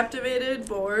feel captivated,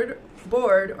 bored,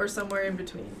 or somewhere in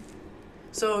between?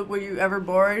 So, were you ever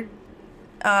bored?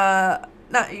 Not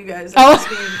you guys. I just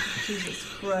mean, Jesus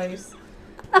Christ.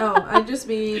 No, I just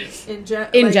mean in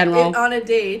general. on a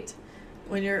date,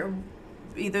 when you're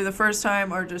either the first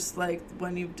time or just like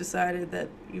when you've decided that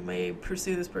you may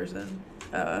pursue this person.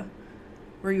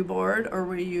 Were you bored or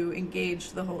were you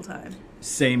engaged the whole time?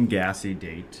 Same gassy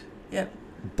date. Yep.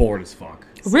 Bored as fuck.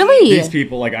 Really? These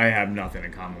people, like, I have nothing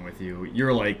in common with you.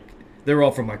 You're like, they're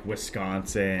all from like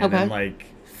Wisconsin Okay. and like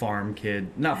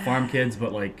not farm kids,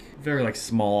 but like very like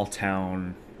small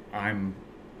town. I'm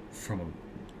from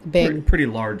a Big. pretty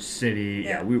large city.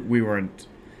 Yeah. We weren't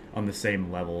on the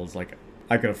same levels. Like,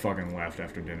 I could have fucking left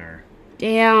after dinner. I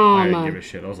Damn. didn't give a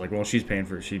shit. I was like, well, she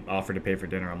offered to pay for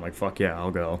dinner. I'm like, fuck yeah,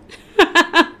 I'll go.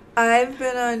 I've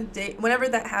been on whenever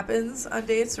that happens on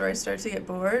dates where I start to get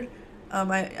bored,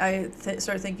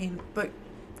 start thinking, but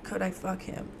could I fuck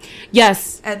him?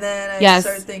 Yes. And then I Yes.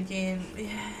 start thinking,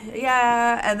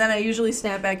 yeah, and then I usually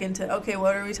snap back into, okay,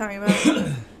 what are we talking about?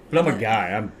 But I'm a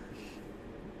guy.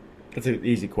 That's an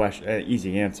easy question,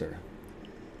 easy answer.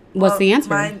 What's the answer?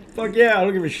 Fuck yeah, I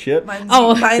don't give a shit. Mine's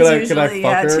Could usually, I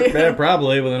fuck her? too. Yeah,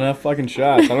 probably with enough fucking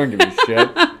shots. I don't give a shit.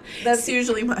 That's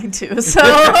usually mine too. So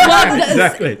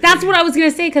Exactly. That's what I was going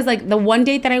to say, because like the one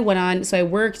date that I went on, so I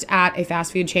worked at a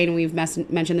fast food chain, and we've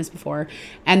mentioned this before,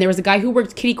 and there was a guy who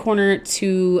worked kitty corner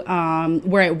to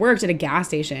where I worked at a gas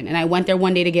station, and I went there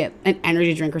one day to get an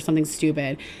energy drink or something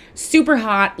stupid. Super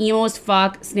hot, emo as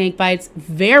fuck, snake bites,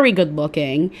 very good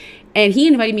looking, and he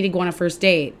invited me to go on a first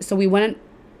date. So we went,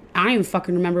 I don't even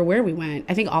fucking remember where we went.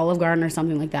 I think Olive Garden or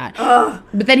something like that.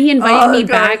 But then he invited me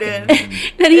back. Garden.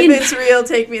 Then If it's real,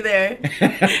 take me there.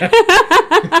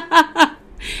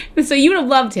 So you would have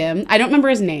loved him. I don't remember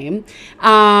his name. It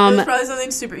was probably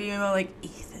something super emo, like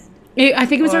Ethan. I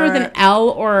think it was started with an L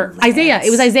or Lance. Isaiah. It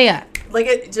was Isaiah.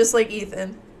 Just like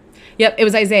Ethan. Yep, it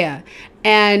was Isaiah.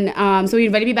 And so he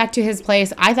invited me back to his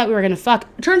place. I thought we were going to fuck.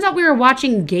 Turns out we were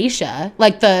watching Geisha,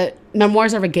 like the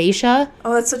Memoirs of a Geisha.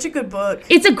 Oh, that's such a good book.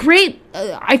 It's a great,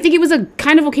 I think it was a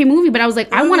kind of okay movie, but I was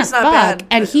like, I want to movie's not fuck. bad,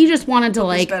 And but he just wanted to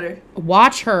like better.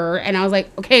 watch her. And I was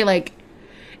like, okay, like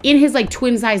in his like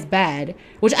twin size bed,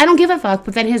 which I don't give a fuck.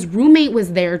 But then his roommate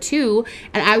was there too.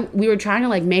 And we were trying to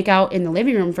like make out in the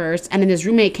living room first. And then his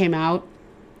roommate came out,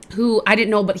 who I didn't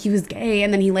know, but he was gay.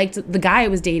 And then he liked the guy I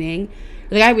was dating.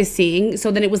 The guy I was seeing, so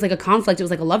then it was like a conflict. It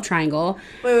was like a love triangle.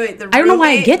 Wait. I don't know why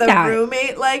I get that. The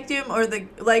roommate liked him, or the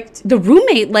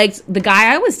roommate liked the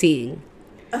guy I was seeing.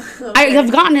 Okay. I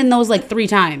have gotten in those like 3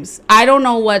 times. I don't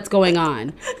know what's going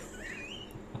on.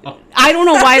 I don't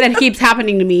know why that keeps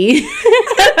happening to me.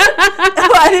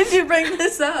 Why did you bring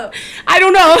this up? I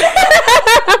don't know.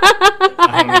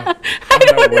 I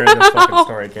don't know where this fucking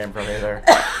story came from either.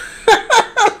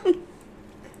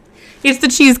 It's the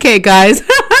cheesecake, guys.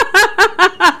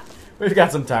 We've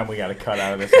got some time we got to cut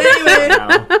out of this. Anyway.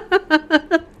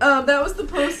 Now. That was the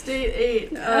post-date 8.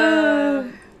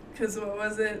 Because what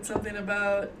was it? Something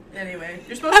about... Anyway,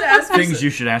 you're supposed to ask Things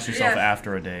you should ask yourself Yeah.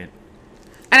 after a date.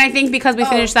 And I think because we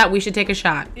finished that, we should take a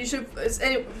shot. You should...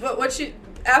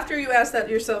 After you ask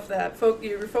yourself that,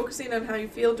 you're focusing on how you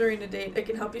feel during a date. It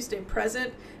can help you stay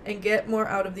present and get more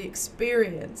out of the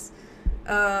experience.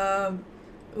 When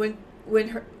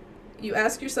you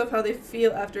ask yourself how they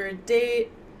feel after a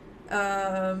date,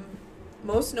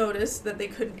 most noticed that they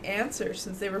couldn't answer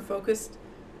since they were focused.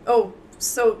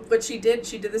 But she did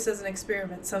this as an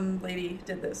experiment. Some lady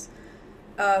did this.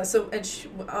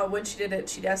 When she did it,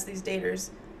 she'd ask these daters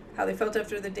how they felt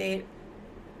after the date.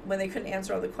 When they couldn't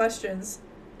answer all the questions,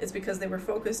 it's because they were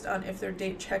focused on if their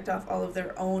date checked off all of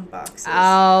their own boxes.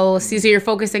 Oh, see, so you're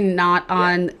focusing not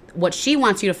on what she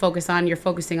wants you to focus on. You're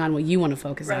focusing on what you want to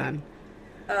focus on.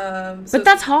 But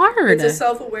that's hard. It's a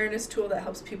self-awareness tool that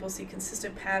helps people see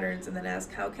consistent patterns and then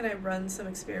ask, how can I run some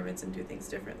experiments and do things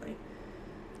differently?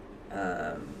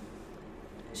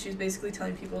 She's basically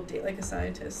telling people date like a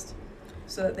scientist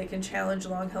so that they can challenge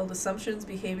long-held assumptions,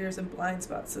 behaviors, and blind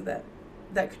spots so that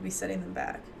could be setting them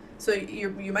back. So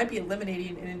you might be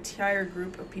eliminating an entire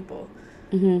group of people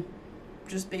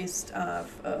just based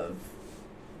off of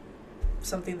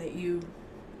something that you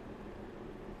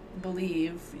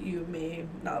believe you may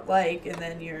not like, and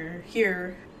then you're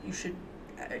here. You should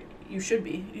at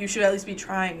least be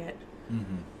trying it.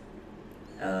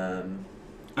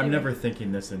 I'm never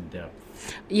thinking this in depth.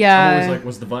 Yeah. I'm always like,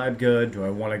 was the vibe good? Do I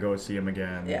want to go see him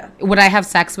again? Yeah. Would I have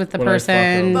sex with the Would I fuck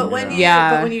person? him? But when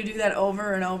Yeah. you do that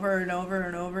over and over and over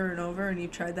and over and over, and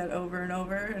you've tried that over and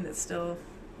over, and it's still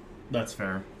That's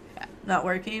fair. not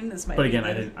working, this might. But be again,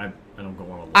 good. I don't go on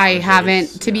a lot I of haven't,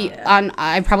 dates. to be Yeah. on,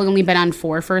 I've probably only been on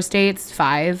 4 first dates,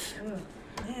 5.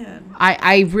 Man.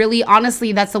 I really,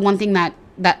 honestly, that's the one thing that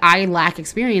I lack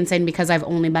experience in because I've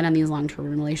only been in these long-term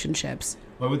relationships.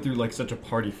 I went through like such a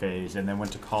party phase and then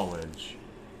went to college.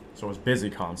 So I was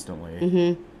busy constantly.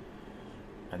 Mm-hmm.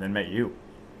 And then met you.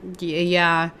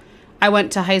 Yeah. I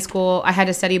went to high school. I had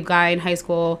a steady guy in high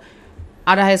school.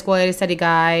 Out of high school, I had a steady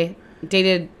guy.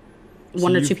 Dated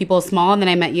one or two people small, and then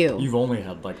I met you. You've only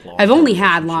had like long. I've only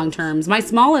had long terms. My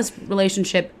smallest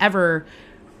relationship ever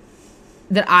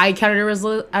that I counted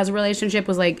as a relationship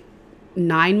was like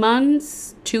 9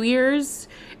 months, 2 years.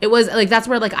 It was like, that's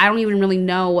where like I don't even really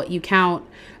know what you count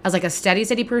as like a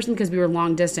steady person because we were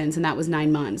long distance, and that was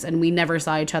 9 months, and we never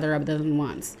saw each other other than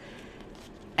once.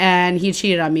 And he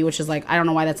cheated on me, which is like, I don't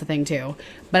know why that's a thing too.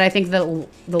 But I think the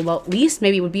least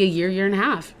maybe would be a year and a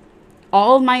half.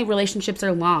 All of my relationships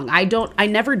are long. I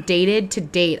never dated to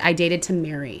date. I dated to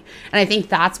marry. And I think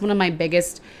that's one of my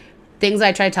biggest things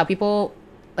I try to tell people,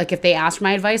 like if they ask for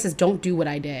my advice, is don't do what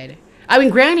I did. I mean,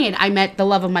 granted, I met the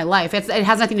love of my life. It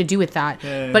has nothing to do with that.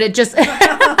 But it just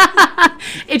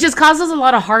it just causes a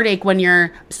lot of heartache when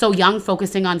you're so young,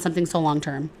 focusing on something so long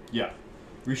term. Yeah.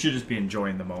 We should just be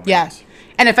enjoying the moment. Yeah.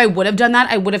 And if I would have done that,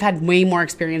 I would have had way more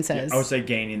experiences. Yeah, I would say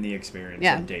gaining the experience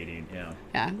of dating. Yeah.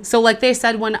 Yeah. So like they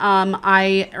said, when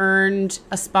I earned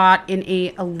a spot in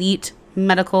a elite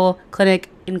medical clinic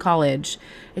in college,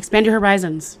 expand your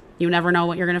horizons. You never know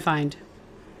what you're going to find.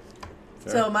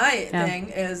 Fair. So my thing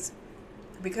is,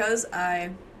 because I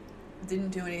didn't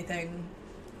do anything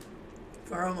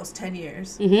for almost 10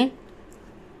 years, Mm-hmm.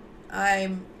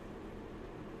 I'm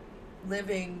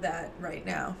living that right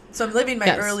now. So I'm living my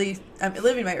Yes. early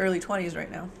 20s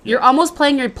right now. You're almost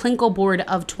playing your Plinko board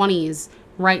of 20s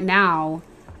right now,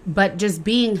 but just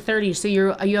being 30. So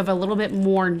you have a little bit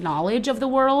more knowledge of the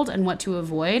world and what to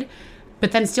avoid,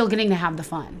 but then still getting to have the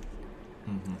fun.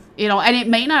 Mm-hmm. You know, and it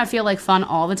may not feel like fun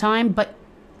all the time, but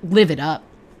live it up.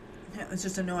 Yeah, it's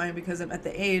just annoying because I'm at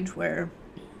the age where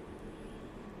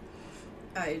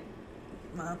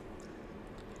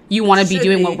You want to be Should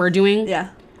doing be. what we're doing? yeah.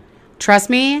 Trust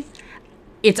me,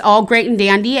 it's all great and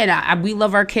dandy, and we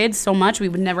love our kids so much. We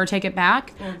would never take it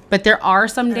back. But there are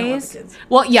some don't want days. the kids.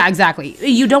 Well, yeah, exactly.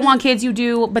 You don't want kids, you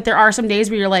do. But there are some days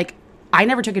where you're like, I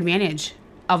never took advantage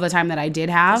of the time that I did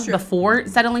have That's true. before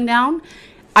settling down.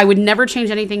 I would never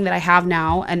change anything that I have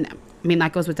now. And I mean,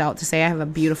 that goes without to say, I have a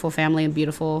beautiful family and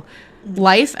beautiful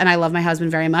life, and I love my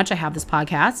husband very much. I have this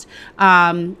podcast.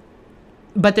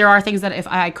 But there are things that if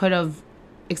I could have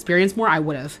experienced more, I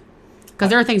would have. Because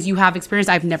there are things you have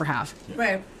experienced I've never have.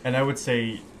 Right. And I would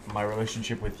say my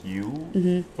relationship with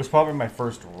you was probably my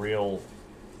first real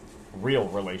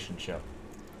relationship.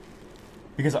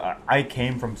 Because I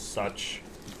came from such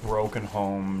broken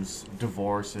homes,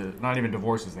 divorces, not even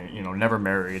divorces, never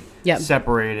married, Yep.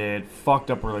 separated, fucked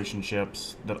up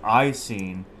relationships that I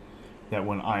seen that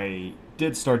when I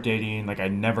did start dating, like I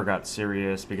never got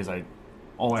serious because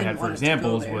all I Didn't had for want it to go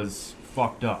examples there. was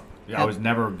fucked up. Yeah, I Yep. was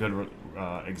never good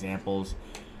examples.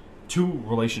 2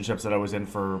 relationships that I was in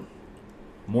for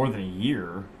more than a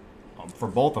year, for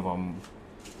both of them,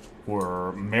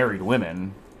 were married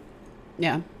women.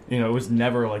 Yeah. It was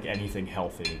never like anything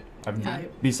healthy.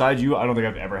 Besides you, I don't think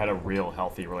I've ever had a real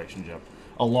healthy relationship.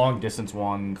 A long distance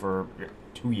one for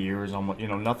 2 years, almost.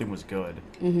 Nothing was good.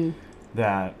 Mm-hmm.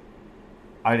 That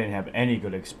I didn't have any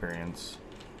good experience.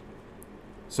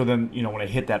 So then, when I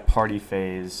hit that party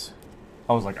phase,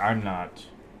 I was like, I'm not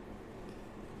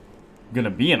gonna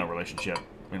be in a relationship.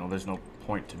 There's no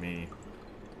point to me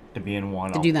to be in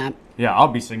one. To do that. Yeah, I'll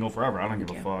be single forever. I don't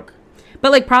give a fuck.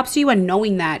 But like props to you on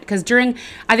knowing that, because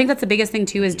I think that's the biggest thing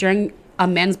too, is during a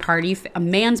man's party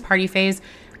phase,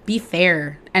 be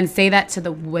fair and say that to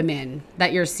the women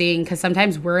that you're seeing, because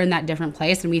sometimes we're in that different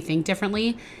place and we think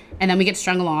differently, and then we get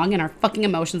strung along and our fucking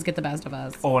emotions get the best of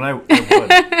us. Oh, and I would.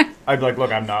 I'd be like,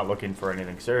 look, I'm not looking for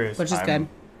anything serious. Which is good.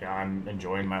 Yeah, I'm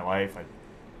enjoying my life.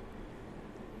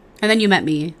 And then you met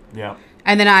me, Yeah.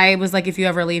 and then I was like, if you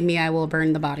ever leave me, I will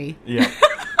burn the body. Yeah.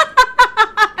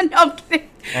 No, I'm kidding.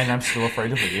 And I'm still afraid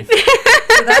to leave.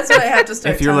 So that's what I have to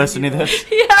start. If you're telling listening to people.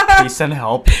 this, Yeah. please send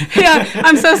help. Yeah,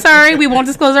 I'm so sorry. We won't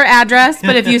disclose our address,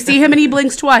 but if you see him and he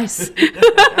blinks twice,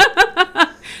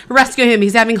 rescue him.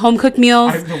 He's having home cooked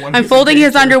meals. I'm the one I'm who's folding in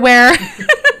his danger. underwear.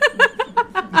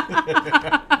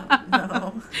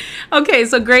 No. Okay,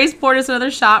 so Grace poured us another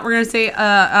shot. We're gonna say,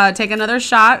 take another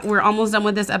shot. We're almost done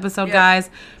with this episode, guys.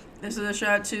 This is a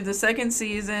shot to the second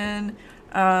season,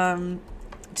 to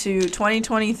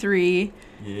 2023.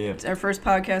 Yeah. It's our first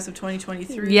podcast of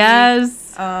 2023.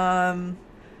 Yes.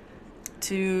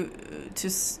 To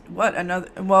what another?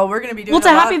 Well, we're gonna be doing. Well, to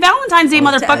Happy Valentine's Day,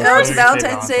 motherfuckers. It's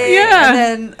Valentine's Day.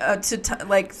 Yeah. And then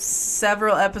like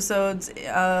several episodes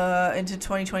into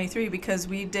 2023 because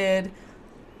we did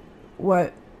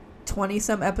what 20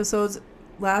 some episodes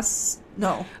last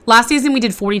season we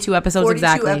did 42 episodes 42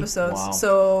 exactly. episodes. Wow.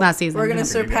 So last season. we're gonna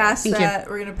surpass Thank that.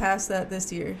 We're gonna pass that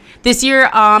this year. This year,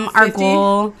 our 50,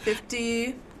 goal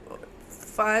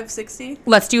 55, 60.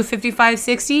 Let's do 55,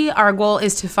 60. Our goal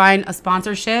is to find a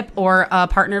sponsorship or a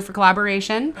partner for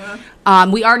collaboration.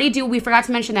 We forgot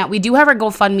to mention that we do have our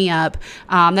GoFundMe up.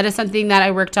 That is something that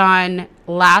I worked on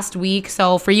last week.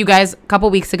 So for you guys, a couple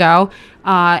weeks ago.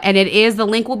 And the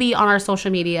link will be on our social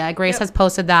media. Grace has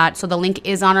posted that. So the link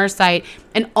is on our site.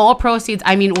 And all proceeds,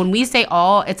 I mean, when we say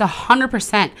all, it's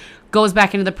 100% goes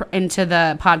back into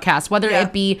the podcast, whether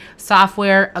it be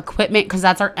software, equipment, because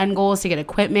that's our end goal is to get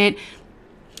equipment.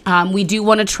 We do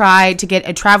want to try to get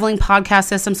a traveling podcast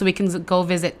system so we can go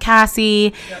visit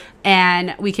Cassie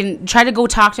and we can try to go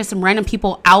talk to some random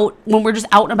people out when we're just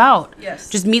out and about. Yes.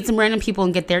 Just meet some random people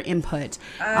and get their input.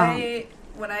 I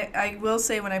will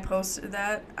say when I posted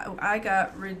that, I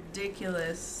got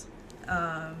ridiculous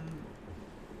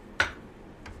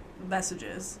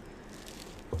messages.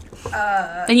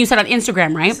 And you said on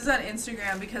Instagram, right? This is on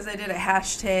Instagram because I did a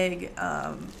hashtag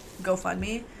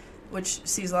GoFundMe, which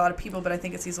sees a lot of people, but I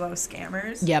think it sees a lot of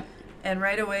scammers. Yep. And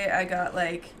right away I got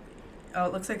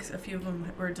it looks like a few of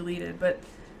them were deleted, but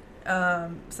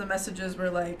some messages were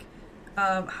like,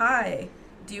 hi,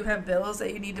 do you have bills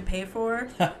that you need to pay for?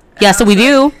 Yeah, so we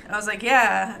do. I was like,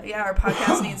 yeah, our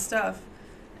podcast needs stuff.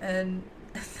 And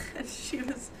she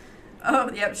was,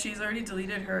 she's already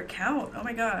deleted her account. Oh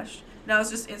my gosh. Now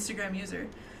it's just Instagram user.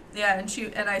 Yeah,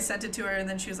 and I sent it to her, and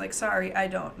then she was like, sorry, I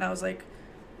don't. And I was like,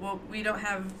 well, we don't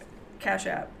have Cash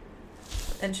App.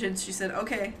 And she said,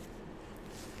 okay.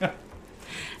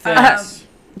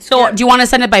 So do you want to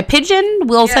send it by pigeon?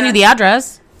 We'll send you the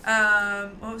address.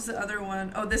 What was the other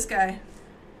one? Oh, this guy.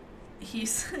 He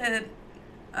said,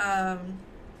 do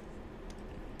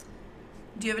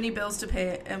you have any bills to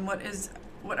pay? And what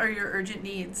are your urgent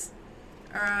needs?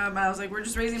 I was like, we're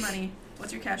just raising money.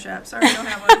 What's your Cash App? Sorry, I don't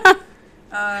have one.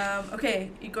 Okay,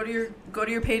 you go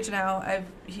to your page now.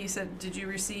 He said, did you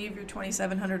receive your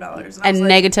 $2,700? And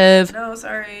negative. No,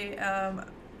 sorry.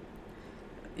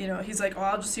 He's like, well,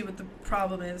 I'll just see what the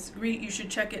problem is. You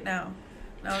should check it now.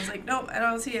 And I was like, nope, I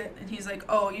don't see it. And he's like,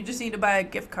 oh, you just need to buy a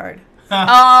gift card.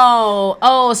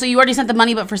 Oh, so you already sent the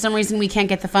money, but for some reason we can't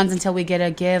get the funds until we get a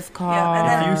gift card.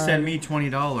 Yeah, if you send me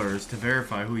 $20 to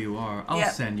verify who you are, I'll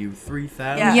send you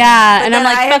 $3,000. Yeah, and I'm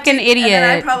like, fucking idiot. And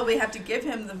then I probably have to give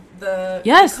him the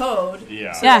code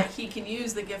so that he can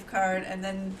use the gift card, and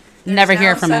then never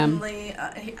hear from him.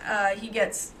 He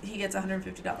gets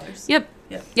 $150.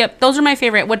 Yep. Those are my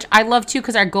favorite, which I love too,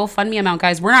 because our GoFundMe amount,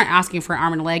 guys, we're not asking for an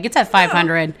arm and a leg. It's at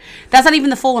 $500. No. That's not even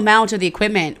the full amount of the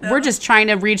equipment. No. We're just trying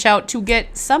to reach out to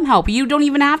get some help. You don't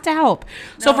even have to help. No.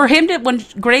 So for him when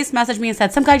Grace messaged me and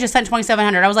said, some guy just sent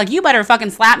 $2,700, I was like, you better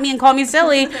fucking slap me and call me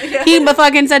silly. He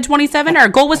fucking said $2,700. Our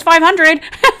goal was $500. And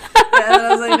I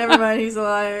was like, never mind, he's a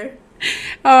liar.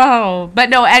 Oh, but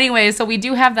no, anyway, so we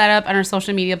do have that up on our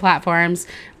social media platforms.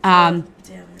 Damn it.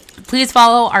 Please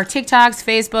follow our TikToks,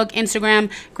 Facebook,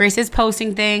 Instagram. Grace is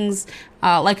posting things.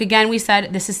 Again, we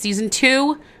said, this is season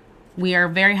 2. We are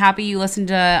very happy you listened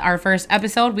to our first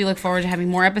episode. We look forward to having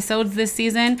more episodes this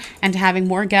season and to having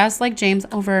more guests like James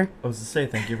over. I was to say,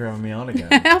 thank you for having me on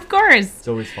again. Of course. It's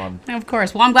always fun. Of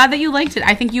course. Well, I'm glad that you liked it.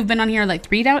 I think you've been on here like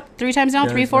three times now,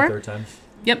 3, 4? My third time.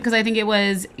 Yep, because I think it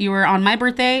was you were on my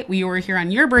birthday, you were here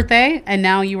on your birthday, and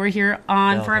now you were here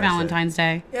on for a Valentine's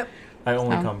Day. Yep. I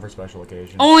only come for special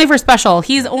occasions. Only for special.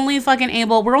 He's only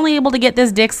we're only able to get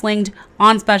this dick slinged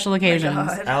on special occasions.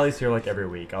 Allie's here like every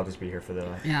week. I'll just be here for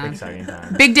the exciting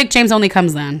time. Big Dick James only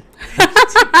comes then.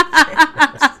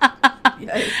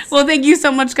 Yes. Well, thank you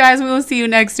so much, guys. We will see you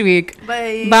next week.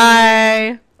 Bye.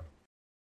 Bye.